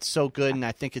that's so good. And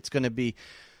I think it's going to be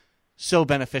so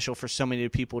beneficial for so many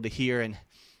people to hear. And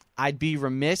I'd be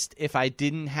remiss if I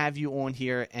didn't have you on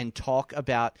here and talk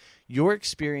about your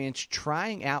experience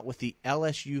trying out with the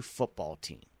LSU football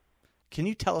team. Can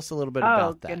you tell us a little bit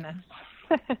about that?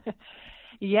 Oh, goodness.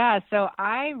 Yeah, so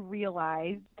I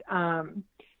realized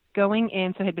going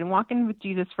in, so I had been walking with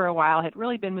Jesus for a while, had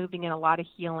really been moving in a lot of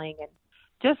healing and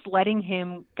just letting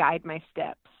him guide my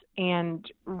steps,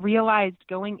 and realized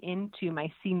going into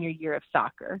my senior year of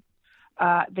soccer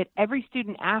that every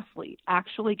student athlete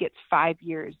actually gets 5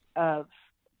 years of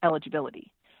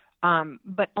eligibility,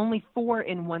 but only 4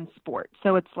 in one sport.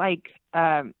 So it's like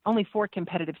only 4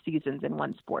 competitive seasons in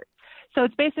one sport. So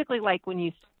it's basically like when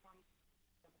you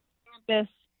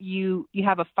campus, you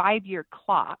have a 5-year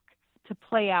clock to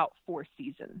play out 4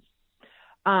 seasons.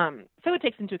 So it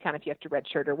takes into account if you have to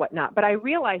redshirt or whatnot. But I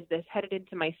realized this headed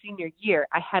into my senior year.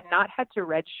 I had not had to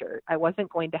redshirt. I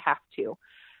wasn't going to have to.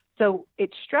 So it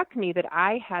struck me that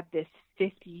I had this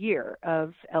 5th year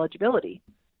of eligibility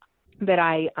that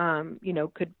I,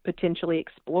 could potentially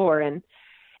explore. And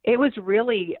it was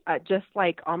really just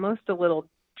like almost a little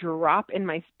drop in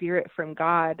my spirit from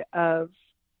God of,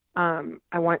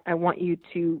 I want you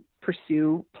to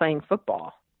pursue playing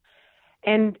football.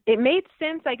 And it made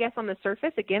sense, I guess, on the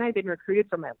surface. Again, I'd been recruited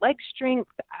for my leg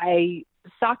strength.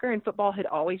 Soccer and football had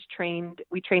always trained.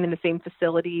 We trained in the same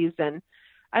facilities, and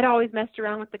I'd always messed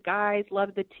around with the guys,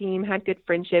 loved the team, had good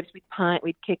friendships. We'd punt,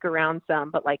 we'd kick around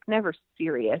some, but like never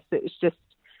serious. It was just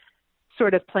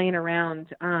sort of playing around,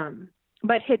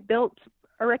 but had built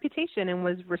a reputation and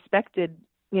was respected,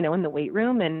 in the weight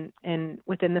room and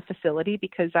within the facility,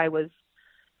 because I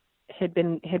had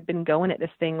been going at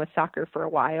this thing with soccer for a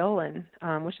while, and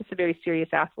was just a very serious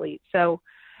athlete. So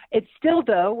it still,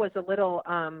 though, was a little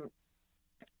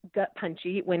gut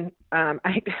punchy when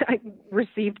I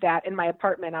received that in my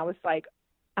apartment. I was like,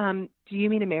 do you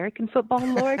mean American football,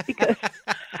 Lord? Because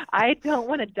I don't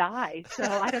want to die. So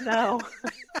I don't know.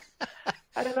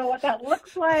 I don't know what that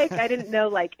looks like. I didn't know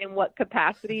like in what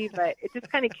capacity, but it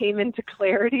just kind of came into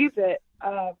clarity that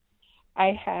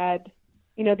I had,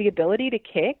 the ability to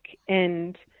kick,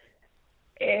 and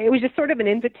it was just sort of an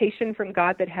invitation from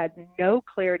God that had no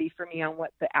clarity for me on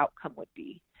what the outcome would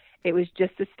be. It was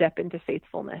just a step into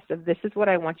faithfulness of, this is what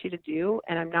I want you to do,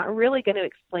 and I'm not really going to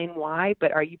explain why,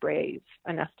 but are you brave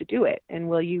enough to do it? And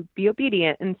will you be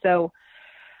obedient? And so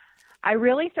I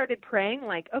really started praying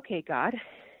like, okay, God,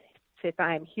 if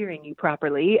I'm hearing you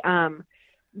properly,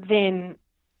 then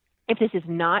if this is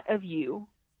not of you,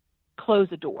 close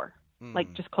the door.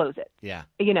 Like, just close it. Yeah.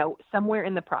 Somewhere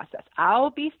in the process. I'll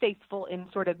be faithful in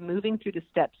sort of moving through the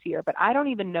steps here, but I don't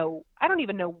even know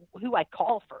who I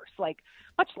call first, like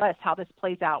much less how this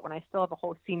plays out when I still have a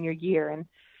whole senior year. And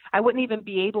I wouldn't even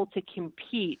be able to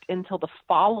compete until the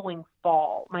following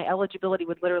fall. My eligibility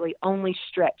would literally only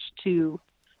stretch to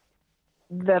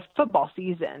the football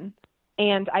season,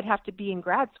 and I'd have to be in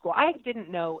grad school. I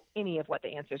didn't know any of what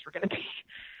the answers were going to be.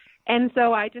 And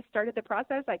so I just started the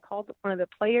process. I called one of the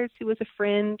players who was a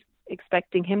friend,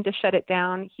 expecting him to shut it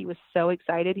down. He was so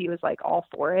excited. He was like all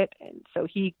for it. And so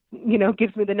he,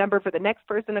 gives me the number for the next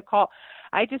person to call.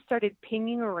 I just started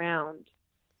pinging around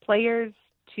players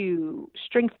to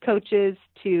strength coaches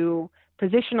to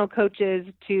positional coaches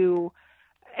to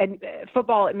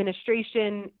football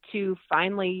administration to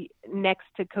finally next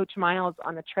to Coach Miles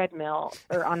on a treadmill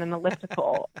or on an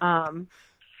elliptical.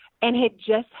 And had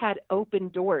just had open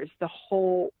doors the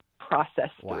whole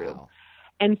process through. Wow.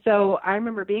 And so I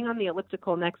remember being on the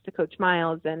elliptical next to Coach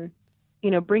Miles and,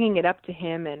 bringing it up to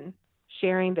him and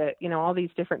sharing that, all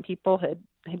these different people had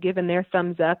given their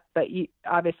thumbs up, but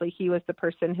obviously he was the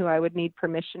person who I would need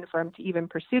permission from to even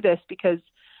pursue this, because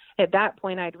at that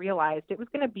point I'd realized it was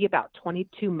going to be about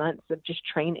 22 months of just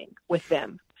training with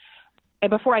them. And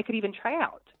before I could even try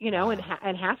out,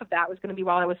 and half of that was going to be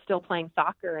while I was still playing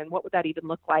soccer, and what would that even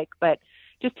look like? But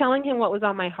just telling him what was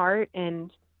on my heart.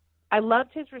 And I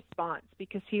loved his response,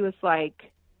 because he was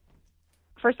like,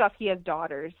 first off, he has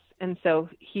daughters, and so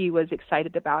he was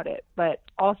excited about it. But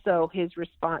also his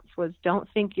response was, don't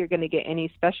think you're going to get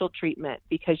any special treatment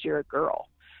because you're a girl.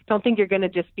 Don't think you're going to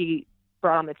just be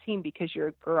brought on the team because you're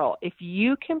a girl. If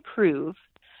you can prove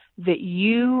that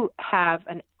you have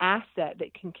an asset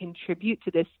that can contribute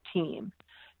to this team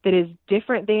that is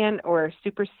different than or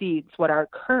supersedes what our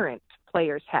current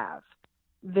players have,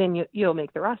 then you'll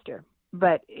make the roster.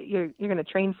 But you're going to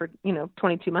train for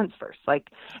 22 months first. Like,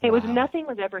 it was, nothing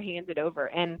was ever handed over,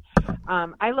 and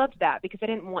I loved that, because I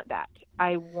didn't want that.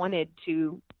 I wanted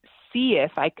to see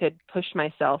if I could push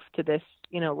myself to this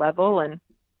level, and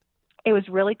it was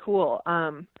really cool.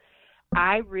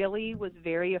 I really was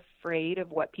very afraid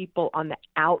of what people on the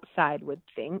outside would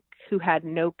think who had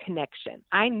no connection.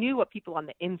 I knew what people on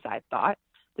the inside thought,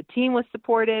 The team was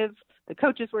supportive. The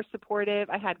coaches were supportive.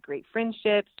 I had great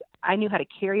friendships. I knew how to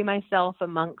carry myself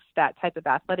amongst that type of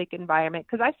athletic environment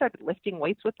because I started lifting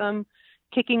weights with them,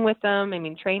 kicking with them,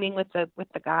 training with the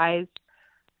guys.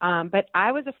 But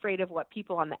I was afraid of what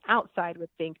people on the outside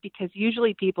would think because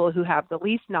usually people who have the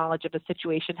least knowledge of a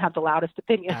situation have the loudest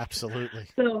opinion. Absolutely.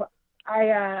 So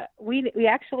we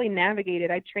actually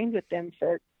navigated. I trained with them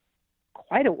for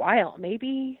quite a while,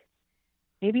 maybe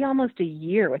almost a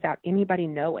year without anybody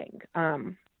knowing,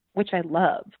 which I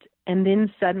loved. And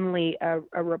then suddenly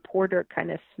a reporter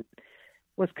kind of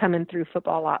was coming through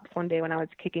Football Ops one day when I was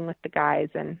kicking with the guys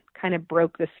and kind of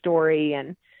broke the story.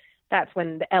 And that's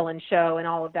when the Ellen show and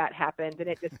all of that happened, and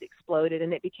it just exploded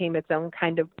and it became its own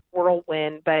kind of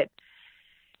whirlwind. But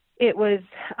it was,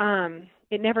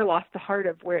 it never lost the heart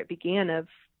of where it began of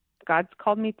God's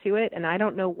called me to it. And I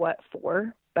don't know what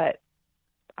for, but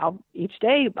each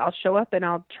day I'll show up and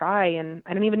I'll try. And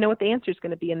I don't even know what the answer is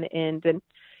going to be in the end. And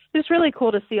it's really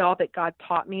cool to see all that God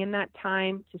taught me in that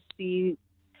time, to see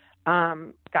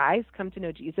guys come to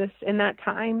know Jesus in that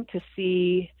time, to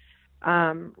see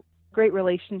great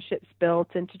relationships built,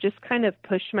 and to just kind of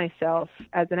push myself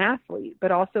as an athlete,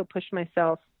 but also push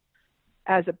myself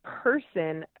as a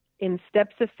person in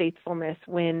steps of faithfulness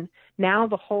when now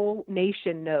the whole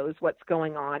nation knows what's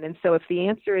going on. And so if the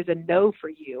answer is a no for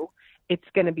you, it's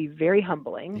going to be very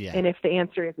humbling. Yeah. And if the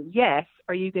answer is a yes,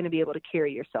 are you going to be able to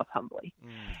carry yourself humbly?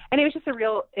 And it was just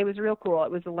it was real cool.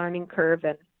 It was a learning curve.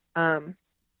 And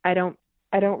I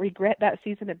don't regret that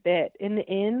season a bit. In the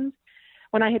end,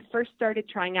 when I had first started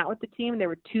trying out with the team, there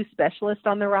were 2 specialists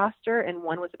on the roster and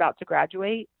one was about to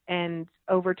graduate. And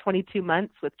over 22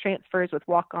 months with transfers, with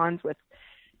walk-ons, with,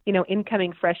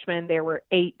 incoming freshmen, there were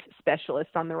 8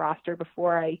 specialists on the roster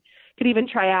before I could even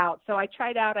try out. So I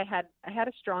tried out. I had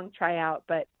a strong tryout,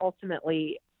 but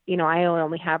ultimately, I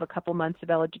only have a couple months of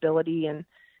eligibility, and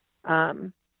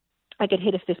I could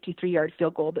hit a 53-yard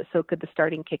field goal, but so could the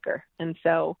starting kicker. And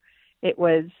so it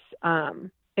was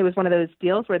one of those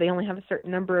deals where they only have a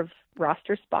certain number of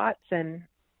roster spots, and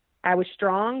I was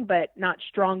strong, but not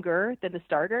stronger than the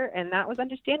starter. And that was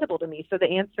understandable to me. So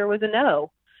the answer was a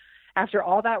no after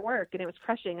all that work, and it was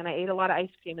crushing. And I ate a lot of ice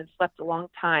cream and slept a long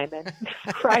time and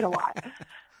cried a lot.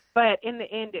 But in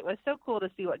the end, it was so cool to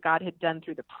see what God had done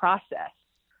through the process.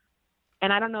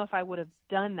 And I don't know if I would have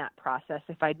done that process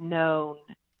if I'd known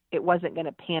it wasn't going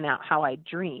to pan out how I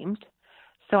dreamed.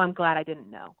 So I'm glad I didn't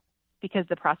know, because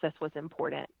the process was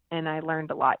important and I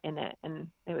learned a lot in it, and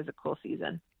it was a cool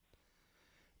season.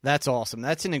 That's awesome.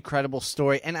 That's an incredible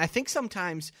story. And I think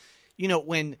sometimes,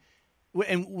 when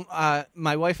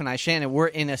my wife and I, Shannon, we're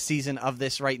in a season of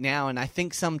this right now, and I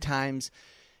think sometimes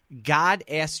God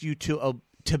asks you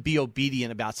to be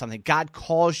obedient about something. God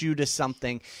calls you to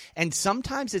something, and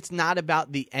sometimes it's not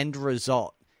about the end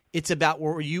result. It's about,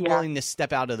 were you willing to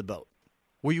step out of the boat?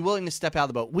 Were you willing to step out of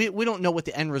the boat? We don't know what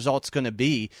the end result's going to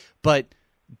be, but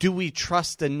do we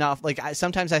trust enough?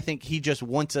 Sometimes I think he just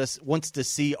wants to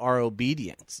see our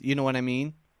obedience. You know what I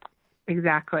mean?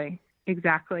 Exactly.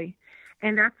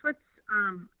 And that's what's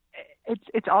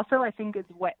it's also, I think, is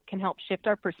what can help shift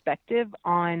our perspective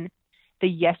on the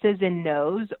yeses and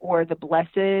nos, or the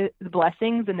blessings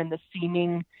and then the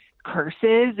seeming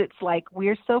curses. It's like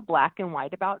we're so black and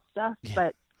white about stuff,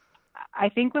 but I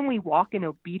think when we walk in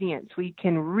obedience, we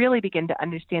can really begin to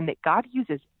understand that God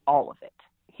uses all of it.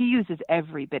 He uses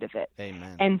every bit of it.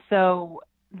 Amen. And so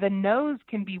the no's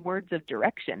can be words of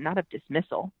direction, not of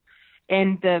dismissal.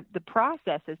 And the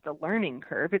process is the learning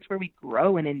curve. It's where we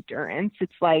grow in endurance.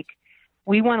 It's like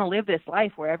we want to live this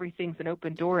life where everything's an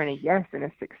open door and a yes and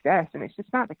a success, and it's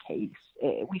just not the case.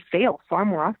 We fail far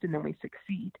more often than we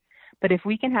succeed. But if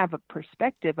we can have a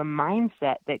perspective, a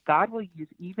mindset that God will use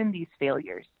even these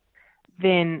failures,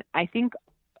 then I think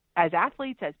as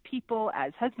athletes, as people,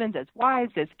 as husbands, as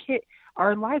wives, as kids,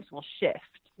 our lives will shift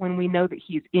when we know that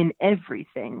He's in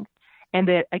everything. And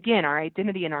that, again, our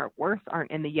identity and our worth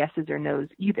aren't in the yeses or nos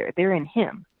either. They're in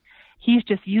Him. He's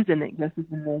just using the yeses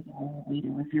and nos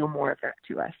to reveal more of that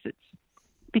to us. It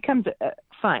becomes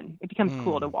fun. It becomes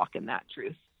cool to walk in that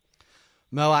truth.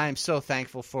 Mo, I am so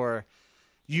thankful for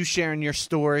you sharing your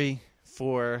story,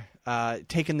 for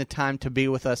taking the time to be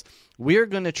with us. We're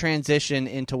going to transition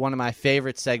into one of my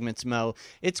favorite segments, Mo.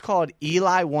 It's called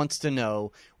Eli Wants to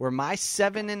Know, where my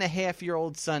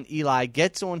 7.5-year-old son Eli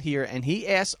gets on here and he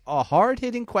asks a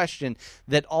hard-hitting question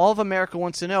that all of America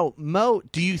wants to know. Mo,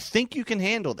 do you think you can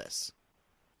handle this?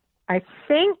 I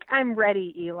think I'm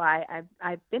ready, Eli.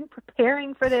 I've been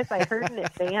preparing for this. I heard in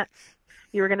advance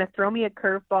you were going to throw me a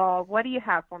curveball. What do you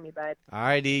have for me, bud? All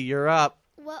righty, you're up.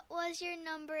 What was your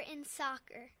number in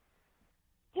soccer?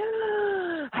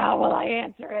 How will I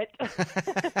answer it?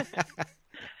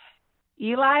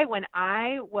 Eli, when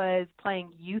I was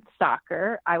playing youth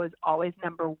soccer, I was always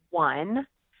number 1.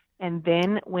 And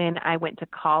then when I went to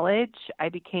college, I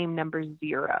became number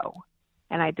 0.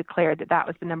 And I declared that that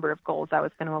was the number of goals I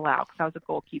was going to allow because I was a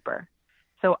goalkeeper.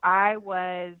 So I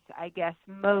was, I guess,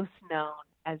 most known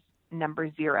as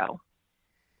number 0.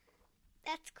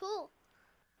 That's cool.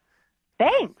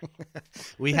 Thanks.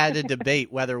 We had a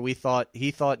debate whether he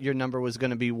thought your number was going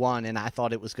to be 1 and I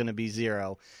thought it was going to be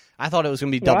 0. I thought it was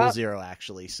going to be double 0,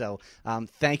 actually. So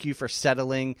thank you for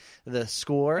settling the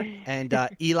score. And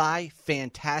Eli,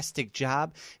 fantastic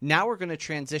job. Now we're going to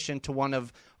transition to one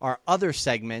of our other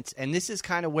segments, and this is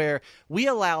kind of where we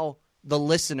allow the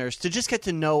listeners to just get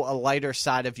to know a lighter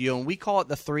side of you, and we call it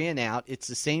the 3 and Out. It's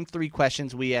the same 3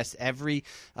 questions we ask every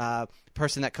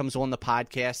person that comes on the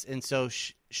podcast. And so,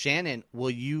 Shannon,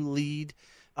 will you lead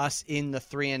us in the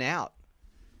 3 and Out?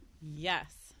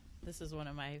 Yes. This is one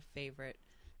of my favorite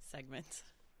segments.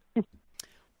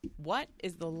 What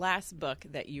is the last book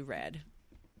that you read?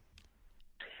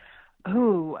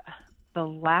 Oh, the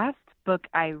last book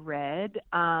I read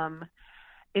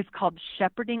is called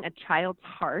Shepherding a Child's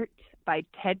Heart by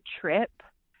Ted Tripp.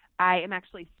 I am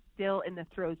actually still in the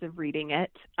throes of reading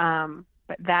it,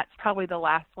 but that's probably the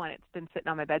last one. It's been sitting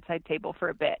on my bedside table for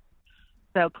a bit.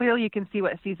 So clearly you can see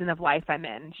what season of life I'm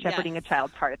in, Shepherding a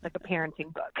Child's Heart. It's like a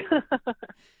parenting book.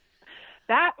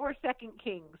 That or 2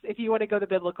 Kings, if you want to go the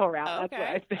biblical route.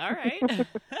 Okay. That's what I've been. All right.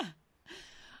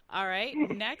 All right.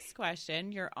 Next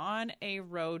question. You're on a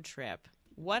road trip.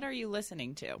 What are you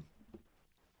listening to?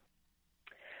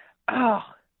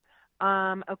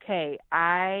 Okay.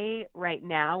 I right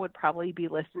now would probably be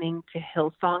listening to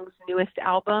Hillsong's newest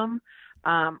album,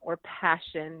 or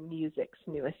Passion Music's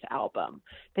newest album.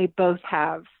 They both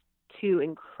have 2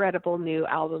 incredible new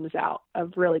albums out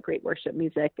of really great worship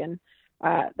music, and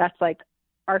that's like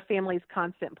our family's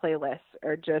constant playlists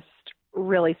are just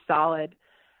really solid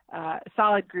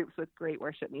groups with great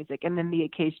worship music, and then the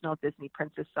occasional Disney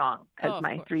princess song because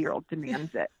my 3-year-old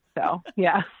demands it. So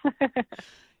yeah.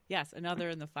 Yes, Another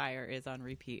in the Fire is on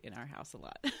repeat in our house a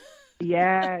lot.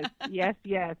 Yes,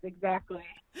 exactly.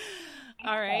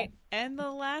 All right. And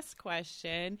the last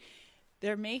question.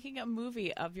 They're making a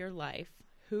movie of your life.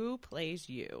 Who plays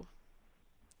you?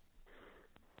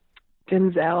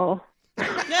 Denzel.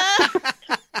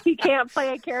 He can't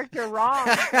play a character wrong.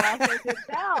 So I say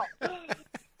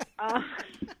Denzel.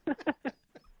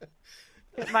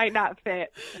 It might not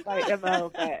fit my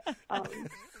MO, but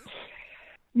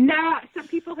no, some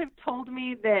people have told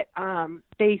me that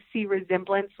they see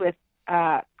resemblance with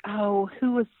who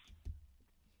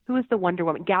was the Wonder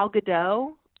Woman? Gal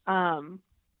Gadot,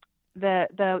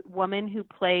 the woman who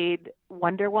played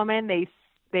Wonder Woman.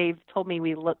 They've told me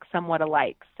we look somewhat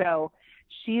alike. So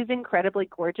she's incredibly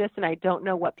gorgeous, and I don't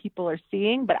know what people are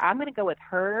seeing, but I'm going to go with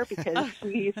her because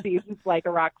she seems like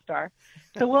a rock star.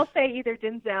 So we'll say either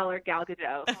Denzel or Gal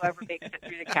Gadot, whoever makes it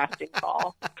through the casting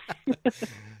call.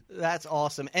 That's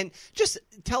awesome. And just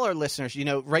tell our listeners,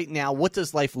 right now, what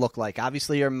does life look like?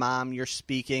 Obviously, you're a mom, you're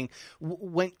speaking.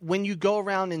 When you go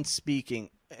around and speaking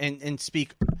and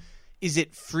speak, is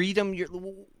it freedom?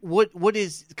 What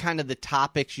is kind of the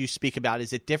topics you speak about?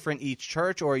 Is it different each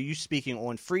church, or are you speaking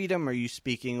on freedom? Are you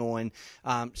speaking on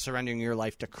surrendering your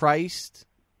life to Christ?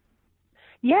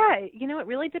 Yeah, it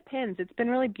really depends. It's been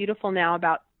really beautiful now,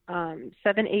 about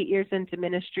 7-8 years into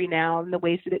ministry now, and the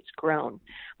ways that it's grown.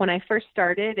 When I first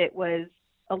started, it was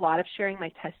a lot of sharing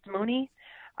my testimony,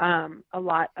 a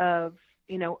lot of,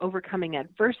 overcoming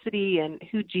adversity and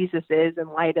who Jesus is in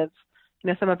light of,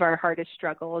 some of our hardest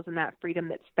struggles and that freedom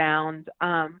that's found.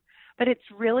 But it's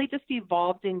really just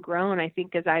evolved and grown, I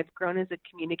think, as I've grown as a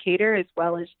communicator as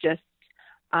well as just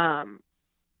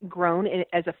grown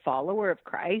as a follower of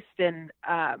Christ. And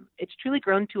it's truly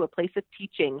grown to a place of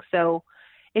teaching. So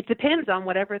it depends on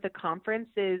whatever the conference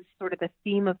is, sort of the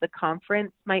theme of the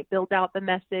conference might build out the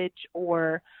message,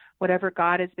 or whatever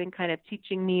God has been kind of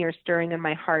teaching me or stirring in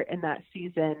my heart in that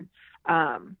season.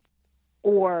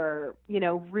 Or,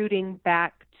 rooting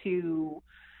back to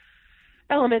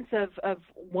elements of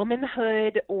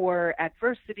womanhood or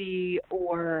adversity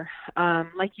or,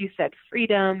 like you said,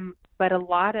 freedom, but a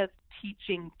lot of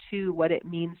teaching to what it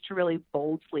means to really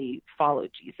boldly follow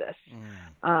Jesus,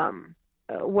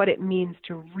 what it means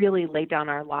to really lay down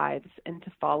our lives and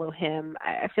to follow him.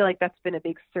 I feel like that's been a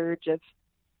big surge of,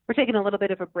 we're taking a little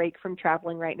bit of a break from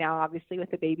traveling right now, obviously with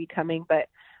the baby coming, but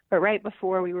right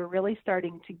before, we were really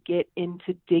starting to get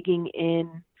into digging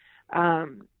in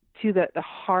to the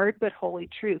hard but holy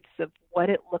truths of what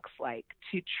it looks like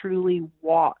to truly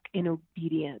walk in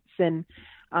obedience. And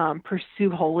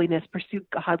pursue holiness, pursue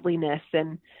godliness,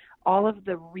 and all of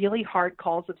the really hard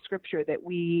calls of Scripture that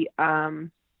we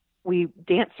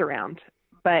dance around,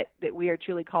 but that we are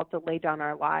truly called to lay down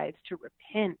our lives, to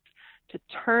repent, to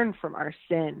turn from our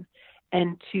sin,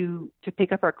 and to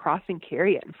pick up our cross and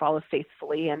carry it and follow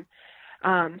faithfully. And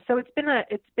so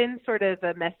it's been sort of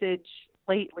a message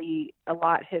lately. A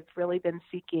lot have really been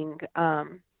seeking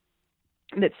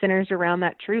that centers around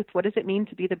that truth. What does it mean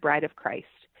to be the bride of Christ?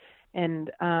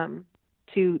 And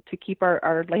to keep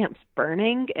our lamps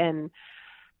burning, and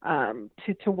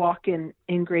to walk in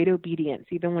great obedience,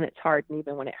 even when it's hard and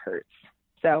even when it hurts.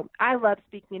 So I love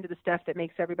speaking into the stuff that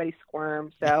makes everybody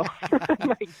squirm. So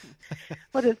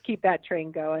we'll just keep that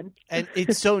train going. And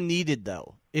it's so needed,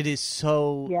 though. It is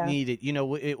so needed. You know,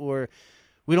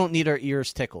 we don't need our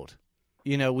ears tickled.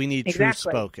 You know, we need truth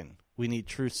spoken. We need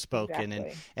truth spoken.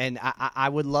 Exactly. And I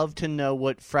would love to know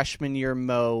what freshman year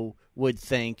Mo would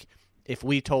think if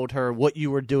we told her what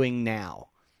you were doing now.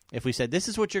 If we said, this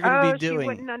is what you're going to be doing. She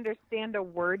wouldn't understand a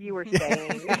word you were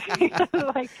saying.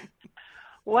 Like,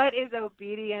 what is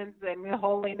obedience and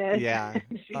holiness? Yeah.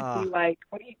 She'd be like,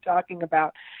 what are you talking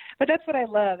about? But that's what I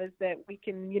love, is that we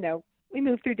can, you know, we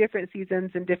move through different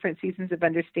seasons and different seasons of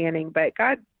understanding. But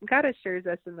God assures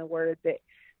us in the Word that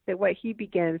what He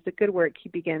begins, the good work He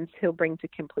begins, He'll bring to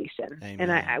completion. Amen.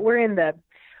 And we're in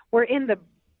the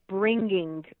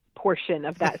bringing portion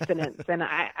of that sentence, and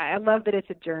I love that it's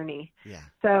a journey. Yeah.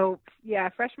 So yeah,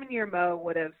 freshman year Mo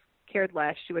would have cared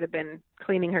less. She would have been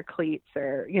cleaning her cleats,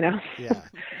 or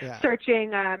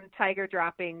searching Tiger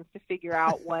droppings to figure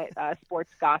out what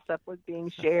sports gossip was being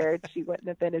shared. She wouldn't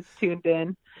have been as tuned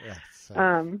in. Yeah,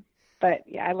 But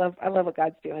yeah, I love what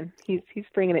God's doing. He's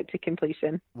bringing it to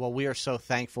completion. Well, we are so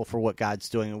thankful for what God's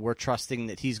doing, and we're trusting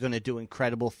that He's going to do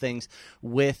incredible things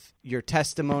with your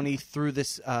testimony through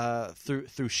this,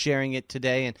 through sharing it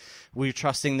today. And we're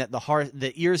trusting that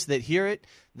the ears that hear it,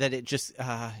 that it just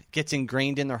gets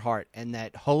ingrained in their heart, and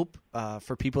that hope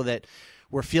for people that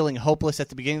were feeling hopeless at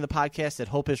the beginning of the podcast, that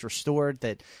hope is restored,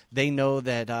 that they know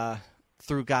that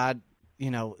through God, you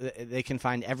know, they can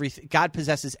find everything. God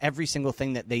possesses every single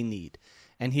thing that they need,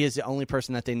 and He is the only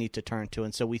person that they need to turn to.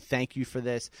 And so we thank you for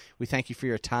this. We thank you for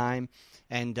your time,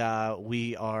 and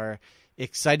we are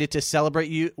excited to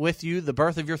celebrate with you the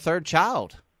birth of your third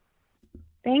child.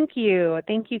 Thank you.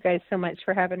 Thank you guys so much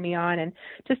for having me on, and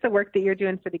just the work that you're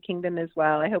doing for the kingdom as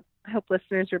well. I hope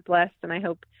listeners are blessed, and I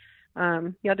hope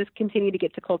y'all just continue to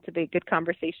get to cultivate good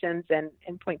conversations and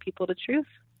point people to truth.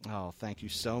 Oh, thank you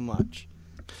so much.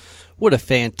 What a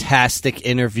fantastic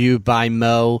interview by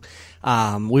Mo.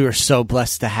 We were so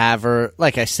blessed to have her.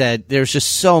 Like I said, there's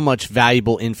just so much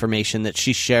valuable information that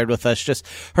she shared with us. Just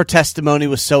her testimony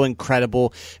was so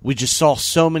incredible. We just saw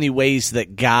so many ways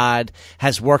that God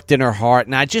has worked in her heart.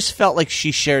 And I just felt like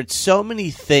she shared so many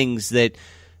things that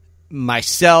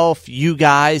myself, you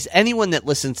guys, anyone that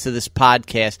listens to this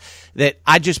podcast, that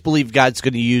I just believe God's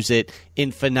going to use it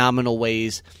in phenomenal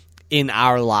ways in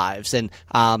our lives. And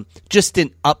just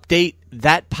an update,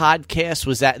 that podcast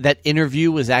was that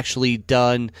interview was actually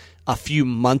done a few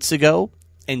months ago,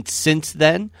 and since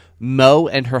then Mo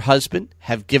and her husband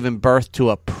have given birth to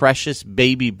a precious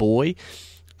baby boy,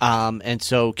 and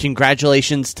so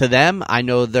congratulations to them. I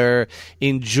know they're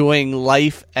enjoying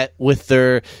life with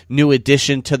their new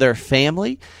addition to their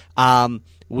family.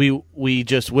 We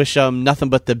just wish them nothing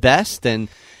but the best.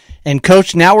 And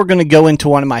Coach, now we're going to go into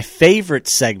one of my favorite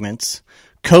segments,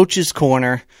 Coach's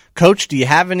Corner. Coach, do you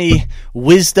have any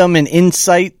wisdom and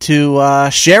insight to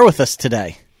share with us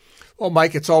today? Well,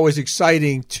 Mike, it's always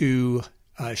exciting to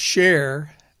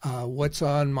share what's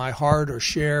on my heart, or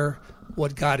share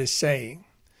what God is saying.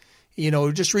 You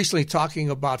know, just recently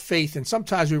talking about faith, and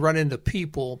sometimes we run into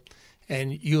people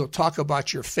and you'll talk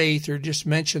about your faith or just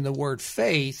mention the word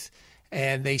faith,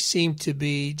 and they seem to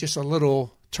be just a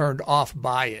little turned off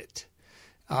by it.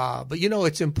 But, you know,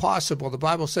 it's impossible. The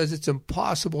Bible says it's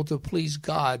impossible to please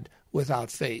God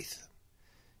without faith.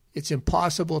 It's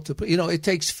impossible to, it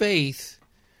takes faith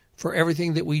for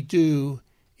everything that we do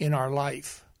in our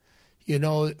life. You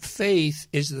know, faith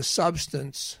is the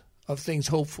substance of things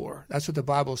hoped for. That's what the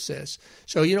Bible says.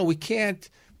 So, we can't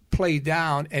play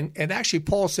down. And actually,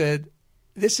 Paul said,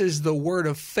 this is the word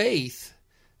of faith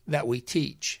that we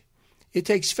teach. It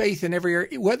takes faith in every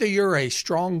area. Whether you're a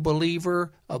strong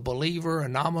believer, a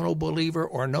nominal believer,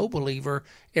 or no believer,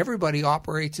 everybody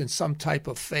operates in some type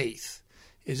of faith.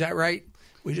 Is that right?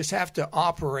 We just have to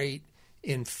operate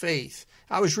in faith.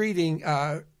 I was reading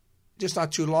just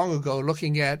not too long ago,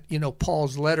 looking at,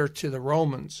 Paul's letter to the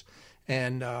Romans,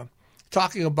 and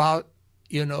talking about,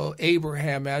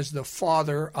 Abraham as the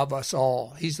father of us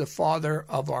all. He's the father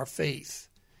of our faith.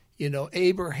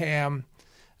 Abraham,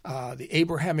 the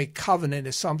Abrahamic covenant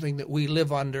is something that we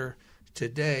live under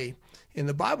today. And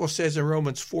the Bible says in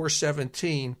Romans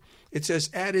 4:17, it says,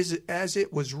 as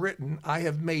it was written, I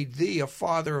have made thee a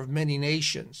father of many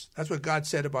nations. That's what God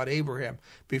said about Abraham.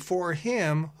 Before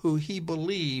him who he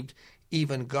believed,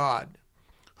 even God,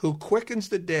 who quickens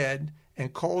the dead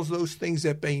and calls those things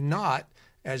that be not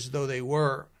as though they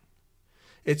were.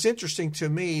 It's interesting to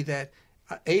me that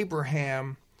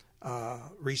Abraham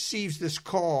receives this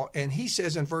call, and he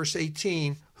says in verse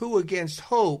 18, who against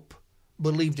hope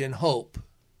believed in hope.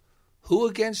 Who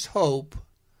against hope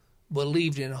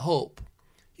believed in hope.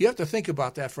 You have to think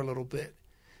about that for a little bit,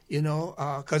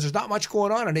 because there's not much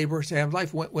going on in Abraham's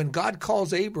life. When God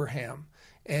calls Abraham,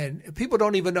 and people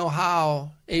don't even know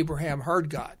how Abraham heard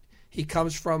God. He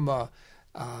comes from a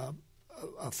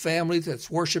family that's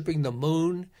worshiping the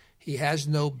moon. He has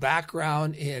no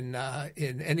background in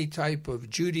any type of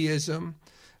Judaism,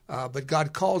 but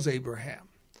God calls Abraham.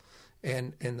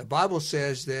 And the Bible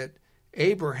says that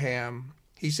Abraham,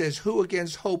 he says, who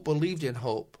against hope believed in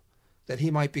hope, that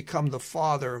he might become the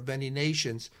father of many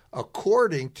nations,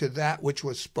 according to that which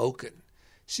was spoken.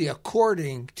 See,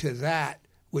 according to that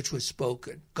which was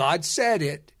spoken. God said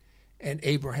it, and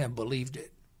Abraham believed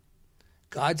it.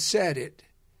 God said it,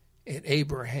 and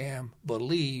Abraham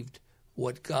believed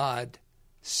what God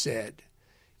said.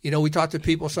 We talk to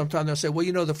people sometimes, they'll say,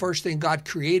 well, the first thing God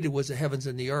created was the heavens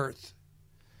and the earth.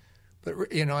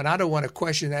 But, and I don't want to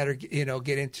question that or,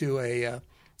 get into a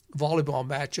volleyball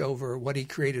match over what he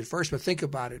created first. But think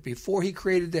about it. Before he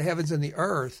created the heavens and the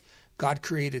earth, God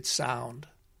created sound.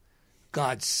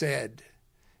 God said,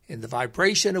 and the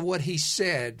vibration of what he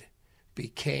said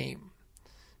became.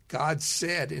 God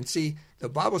said, and see, the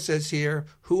Bible says here,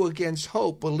 who against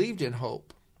hope believed in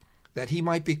hope, that he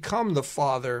might become the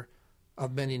father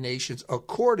of many nations,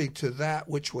 according to that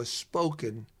which was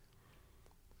spoken,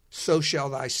 so shall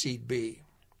thy seed be.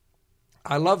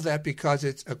 I love that because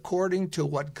it's according to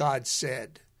what God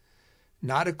said,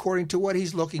 not according to what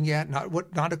he's looking at,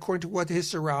 not according to what his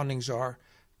surroundings are,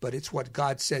 but it's what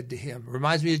God said to him.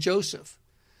 Reminds me of Joseph.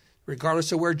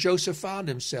 Regardless of where Joseph found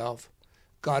himself,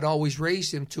 God always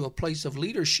raised him to a place of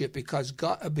leadership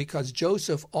because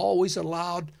Joseph always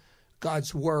allowed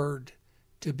God's word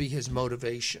to be his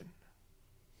motivation.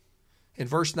 In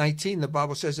verse 19, the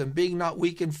Bible says, and being not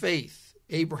weak in faith,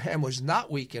 Abraham was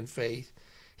not weak in faith.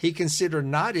 He considered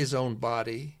not his own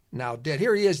body now dead.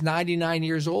 Here he is, 99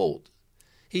 years old.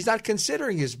 He's not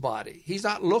considering his body. He's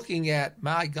not looking at,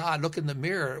 my God, look in the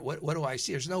mirror. What do I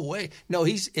see? There's no way. No,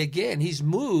 he's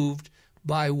moved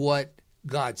by what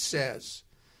God says,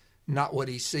 not what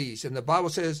he sees. And the Bible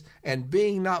says, and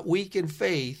being not weak in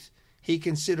faith, he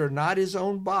considered not his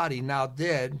own body now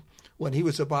dead when he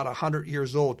was about 100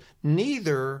 years old,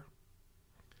 neither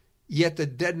yet the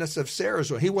deadness of Sarah's.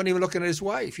 He wasn't even looking at his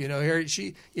wife. Here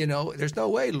she, there's no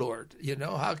way, Lord.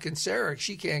 How can Sarah?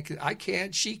 She can't. I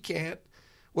can't. She can't.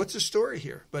 What's the story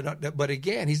here? But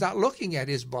again, he's not looking at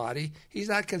his body. He's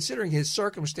not considering his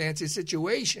circumstance, his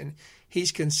situation.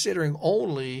 He's considering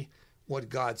only what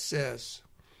God says.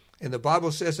 And the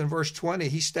Bible says in verse 20,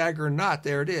 he staggered not.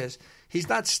 There it is. He's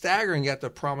not staggering at the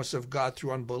promise of God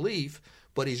through unbelief,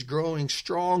 but he's growing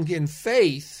strong in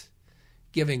faith,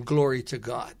 giving glory to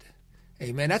God.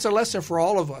 Amen. That's a lesson for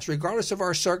all of us, regardless of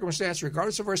our circumstance,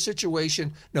 regardless of our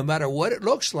situation, no matter what it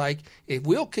looks like. If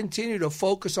we'll continue to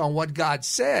focus on what God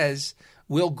says,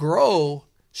 we'll grow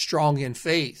strong in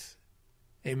faith.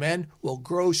 Amen. We'll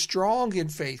grow strong in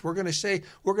faith. We're going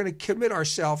to commit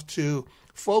ourselves to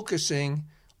focusing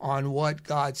on what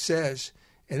God says.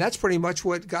 And that's pretty much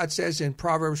what God says in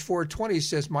Proverbs 4:20. He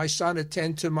says, my son,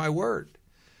 attend to my word.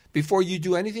 Before you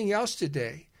do anything else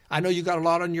today, I know you got a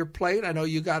lot on your plate. I know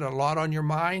you got a lot on your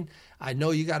mind. I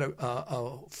know you got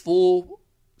a full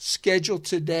schedule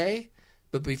today.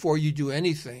 But before you do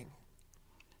anything,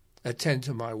 attend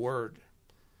to my word.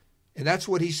 And that's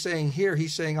what he's saying here.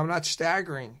 He's saying, I'm not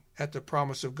staggering at the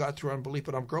promise of God through unbelief,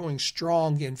 but I'm growing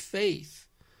strong in faith,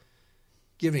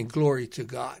 giving glory to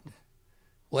God.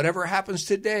 Whatever happens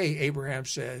today, Abraham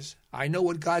says, I know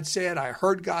what God said. I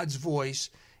heard God's voice.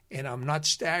 And I'm not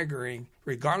staggering,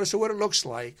 regardless of what it looks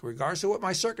like, regardless of what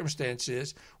my circumstance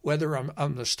is, whether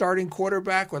I'm the starting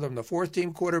quarterback, whether I'm the fourth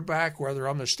team quarterback, whether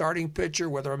I'm the starting pitcher,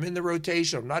 whether I'm in the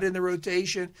rotation, I'm not in the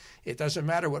rotation. It doesn't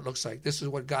matter what it looks like. This is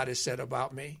what God has said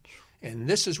about me. And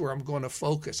this is where I'm going to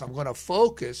focus. I'm going to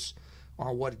focus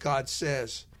on what God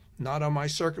says, not on my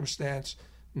circumstance,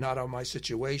 not on my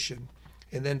situation.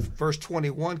 And then verse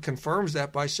 21 confirms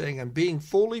that by saying, and being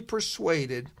fully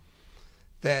persuaded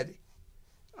that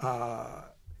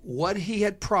what he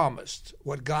had promised,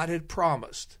 what God had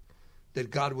promised,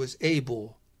 that God was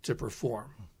able to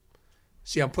perform.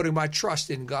 See, I'm putting my trust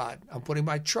in God. I'm putting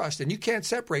my trust. And you can't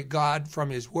separate God from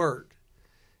his word.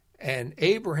 And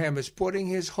Abraham is putting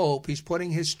his hope, he's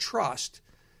putting his trust.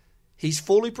 He's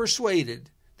fully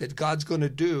persuaded that God's going to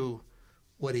do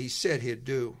what he said he'd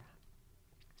do.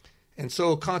 And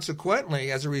so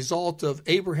consequently, as a result of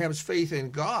Abraham's faith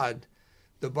in God,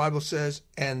 the Bible says,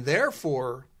 and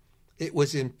therefore it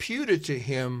was imputed to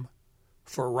him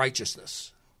for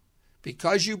righteousness.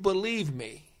 Because you believe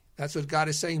me, that's what God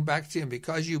is saying back to him.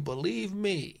 Because you believe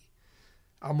me,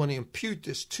 I'm going to impute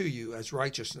this to you as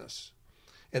righteousness.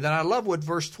 And then I love what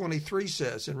verse 23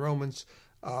 says in Romans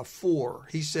 4.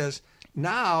 He says,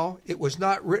 now it was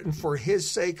not written for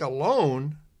his sake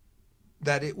alone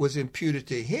that it was imputed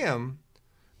to him,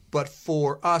 but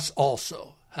for us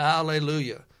also.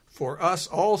 Hallelujah. For us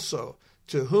also,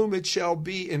 to whom it shall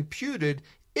be imputed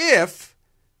if,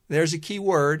 there's a key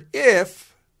word,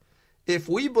 if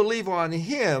we believe on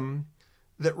him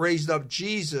that raised up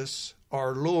Jesus,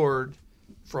 our Lord,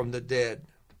 from the dead.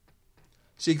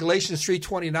 See, Galatians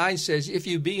 3:29 says, if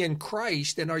you be in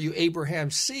Christ, then are you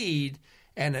Abraham's seed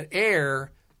and an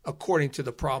heir according to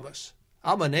the promise.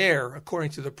 I'm an heir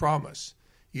according to the promise.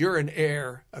 You're an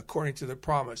heir according to the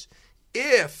promise.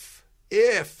 If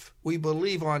we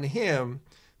believe on him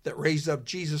that raised up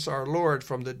Jesus our Lord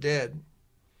from the dead.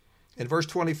 And verse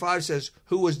 25 says,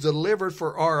 who was delivered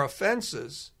for our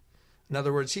offenses. In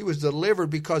other words, he was delivered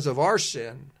because of our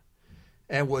sin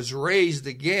and was raised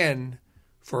again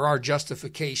for our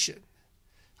justification.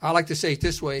 I like to say it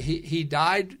this way. He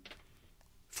died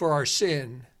for our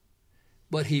sin,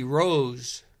 but he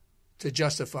rose to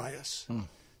justify us.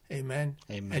 Amen.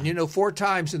 Amen. And 4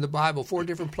 times in the Bible, 4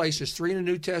 different places, 3 in the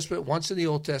New Testament, once in the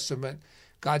Old Testament,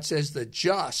 God says the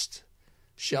just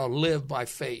shall live by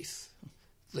faith.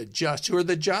 The just. Who are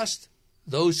the just?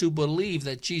 Those who believe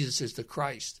that Jesus is the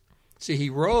Christ. See, he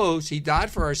rose, he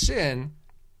died for our sin,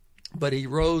 but he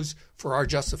rose for our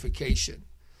justification.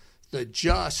 The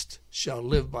just shall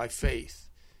live by faith.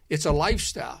 It's a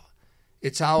lifestyle.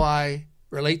 It's how I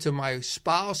relate to my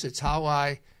spouse. It's how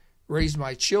I raise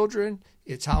my children.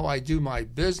 It's how I do my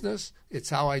business. It's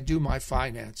how I do my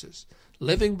finances.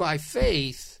 Living by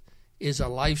faith is a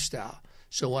lifestyle.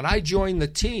 So when I join the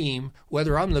team,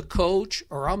 whether I'm the coach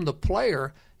or I'm the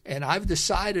player, and I've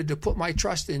decided to put my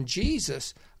trust in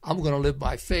Jesus, I'm going to live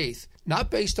by faith. Not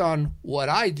based on what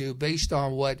I do, based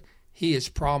on what he has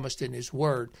promised in his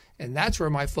word. And that's where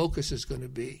my focus is going to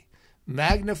be.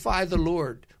 Magnify the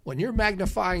Lord. When you're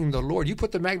magnifying the Lord, you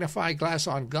put the magnifying glass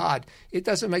on God. It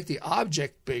doesn't make the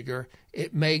object bigger.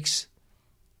 It doesn't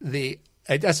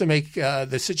make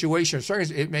the situation or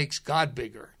circumstance. It makes God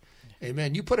bigger.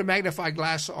 Amen. You put a magnifying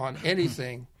glass on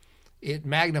anything, it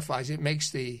magnifies. It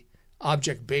makes the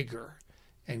object bigger.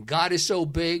 And God is so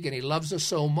big and he loves us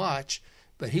so much,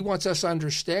 but he wants us to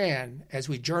understand as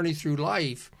we journey through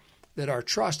life that our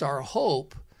trust, our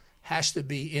hope has to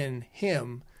be in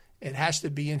him. It has to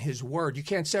be in his word. You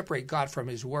can't separate God from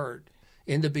his word.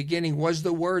 In the beginning was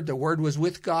the Word was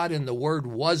with God, and the Word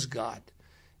was God.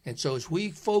 And so as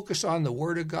we focus on the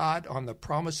Word of God, on the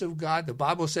promise of God, the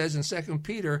Bible says in 2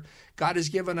 Peter, God has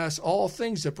given us all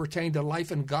things that pertain to life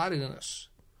and godliness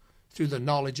through the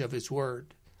knowledge of his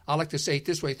Word. I like to say it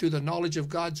this way, through the knowledge of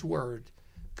God's Word,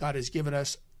 God has given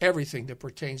us everything that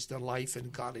pertains to life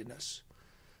and godliness.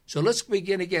 So let's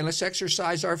begin again. Let's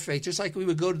exercise our faith, just like we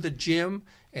would go to the gym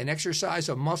and exercise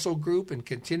a muscle group and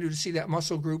continue to see that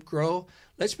muscle group grow.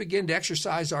 Let's begin to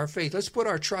exercise our faith. Let's put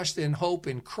our trust and hope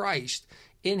in Christ,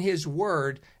 in his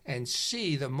word, and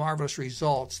see the marvelous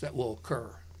results that will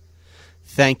occur.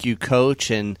 Thank you,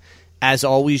 Coach. And as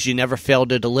always, you never fail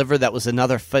to deliver. That was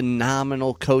another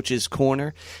phenomenal Coach's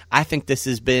Corner. I think this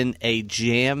has been a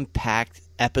jam-packed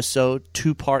episode,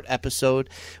 2-part episode,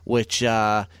 which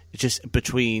just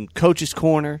between Coach's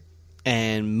Corner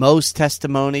and Mo's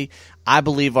testimony, I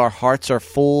believe our hearts are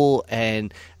full,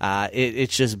 and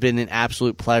it's just been an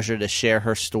absolute pleasure to share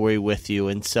her story with you.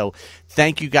 And so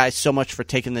thank you guys so much for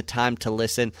taking the time to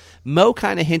listen. Mo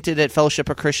kind of hinted at Fellowship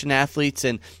of Christian Athletes,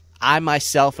 and I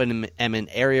myself am an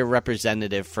area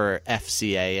representative for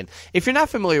FCA. And if you're not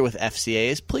familiar with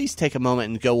FCA, please take a moment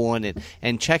and go on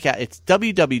and check out. It's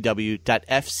www.fca.org.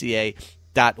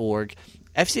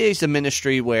 FCA is a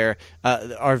ministry where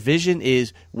our vision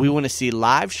is we want to see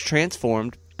lives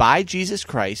transformed by Jesus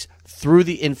Christ through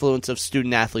the influence of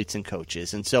student athletes and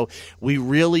coaches. And so we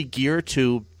really gear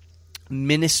to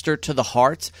minister to the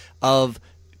hearts of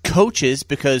coaches,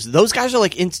 because those guys are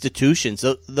like institutions,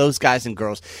 those guys and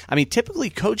girls. I mean,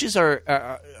 typically coaches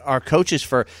are are coaches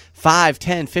for 5,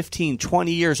 10, 15,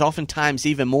 20 years, oftentimes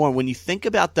even more. When you think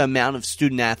about the amount of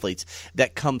student athletes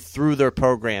that come through their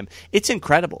program, it's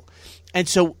incredible. And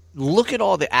so look at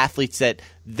all the athletes that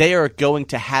they are going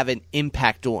to have an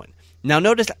impact on. Now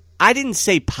notice, I didn't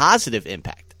say positive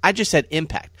impact. I just said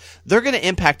impact. They're going to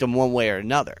impact them one way or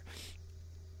another.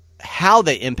 How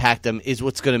they impact them is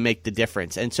what's going to make the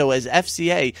difference. And so as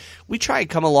FCA, we try and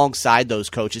come alongside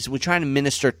those coaches. We try to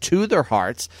minister to their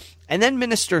hearts and then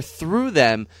minister through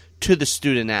them to the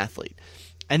student athlete.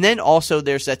 And then also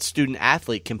there's that student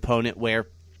athlete component where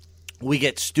we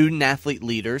get student athlete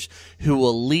leaders who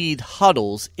will lead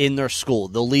huddles in their school.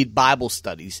 They'll lead Bible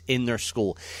studies in their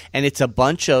school. And it's a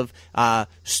bunch of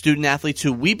student athletes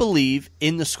who we believe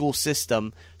in the school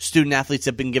system, student athletes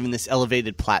have been given this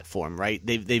elevated platform, right?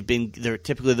 They're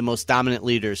typically the most dominant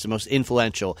leaders, the most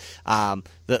influential,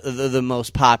 the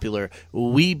most popular.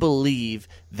 We believe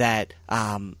that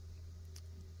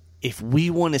if we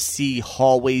want to see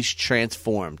hallways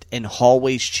transformed and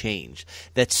hallways changed,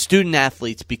 that student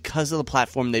athletes, because of the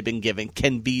platform they've been given,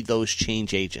 can be those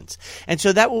change agents. And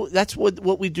so that's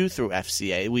what we do through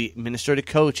FCA. We minister to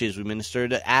coaches, we minister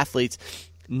to athletes,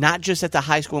 not just at the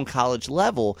high school and college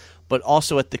level, but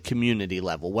also at the community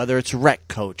level, whether it's rec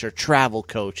coach or travel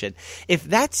coach. And if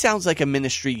that sounds like a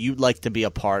ministry you'd like to be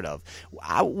a part of,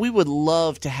 we would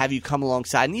love to have you come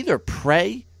alongside and either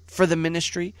pray for the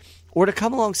ministry or to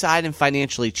come alongside and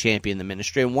financially champion the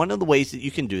ministry. And one of the ways that you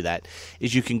can do that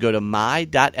is you can go to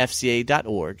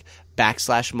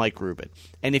my.fca.org/Mike Rubin.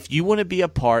 And if you want to be a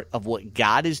part of what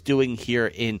God is doing here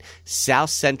in South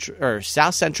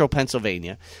Central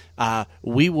Pennsylvania,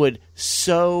 we would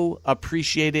so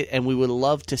appreciate it, and we would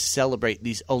love to celebrate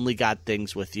these Only God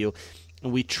things with you.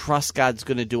 And we trust God's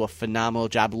going to do a phenomenal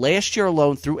job. Last year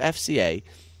alone through FCA,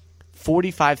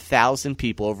 45,000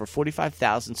 people, over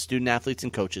 45,000 student athletes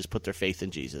and coaches put their faith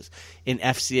in Jesus in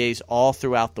FCAs all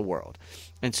throughout the world.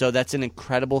 And so that's an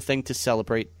incredible thing to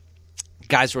celebrate.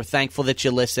 Guys, we're thankful that you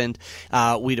listened.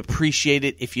 We'd appreciate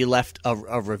it if you left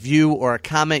a review or a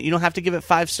comment. You don't have to give it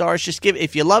 5 stars. Just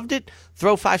if you loved it,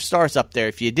 throw 5 stars up there.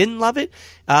 If you didn't love it,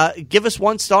 give us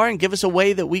 1 star and give us a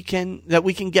way that we can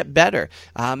get better.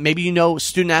 Maybe you know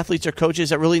student athletes or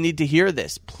coaches that really need to hear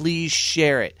this. Please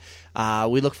share it.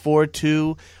 We look forward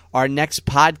to our next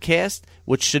podcast,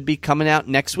 which should be coming out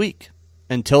next week.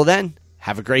 Until then,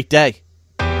 have a great day.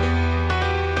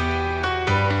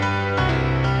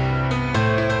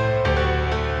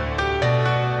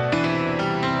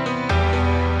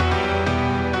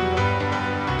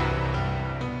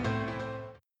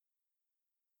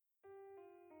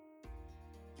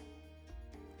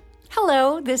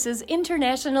 Hello, this is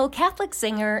international Catholic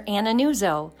singer Anna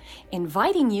Nuzzo,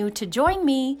 inviting you to join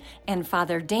me and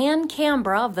Father Dan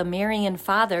Cambra of the Marian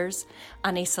Fathers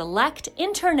on a select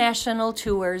international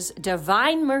tour's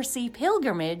Divine Mercy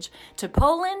pilgrimage to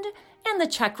Poland and the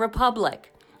Czech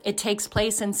Republic. It takes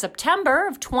place in September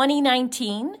of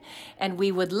 2019, and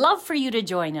we would love for you to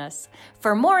join us.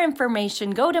 For more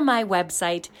information, go to my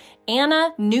website,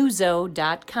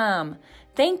 annanuzzo.com.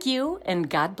 Thank you, and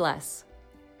God bless.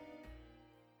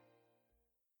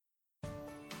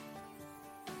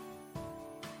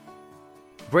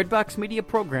 Breadbox Media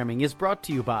programming is brought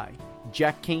to you by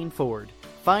Jack Kane Ford.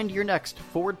 Find your next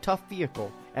Ford Tough vehicle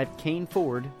at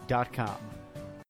caneford.com.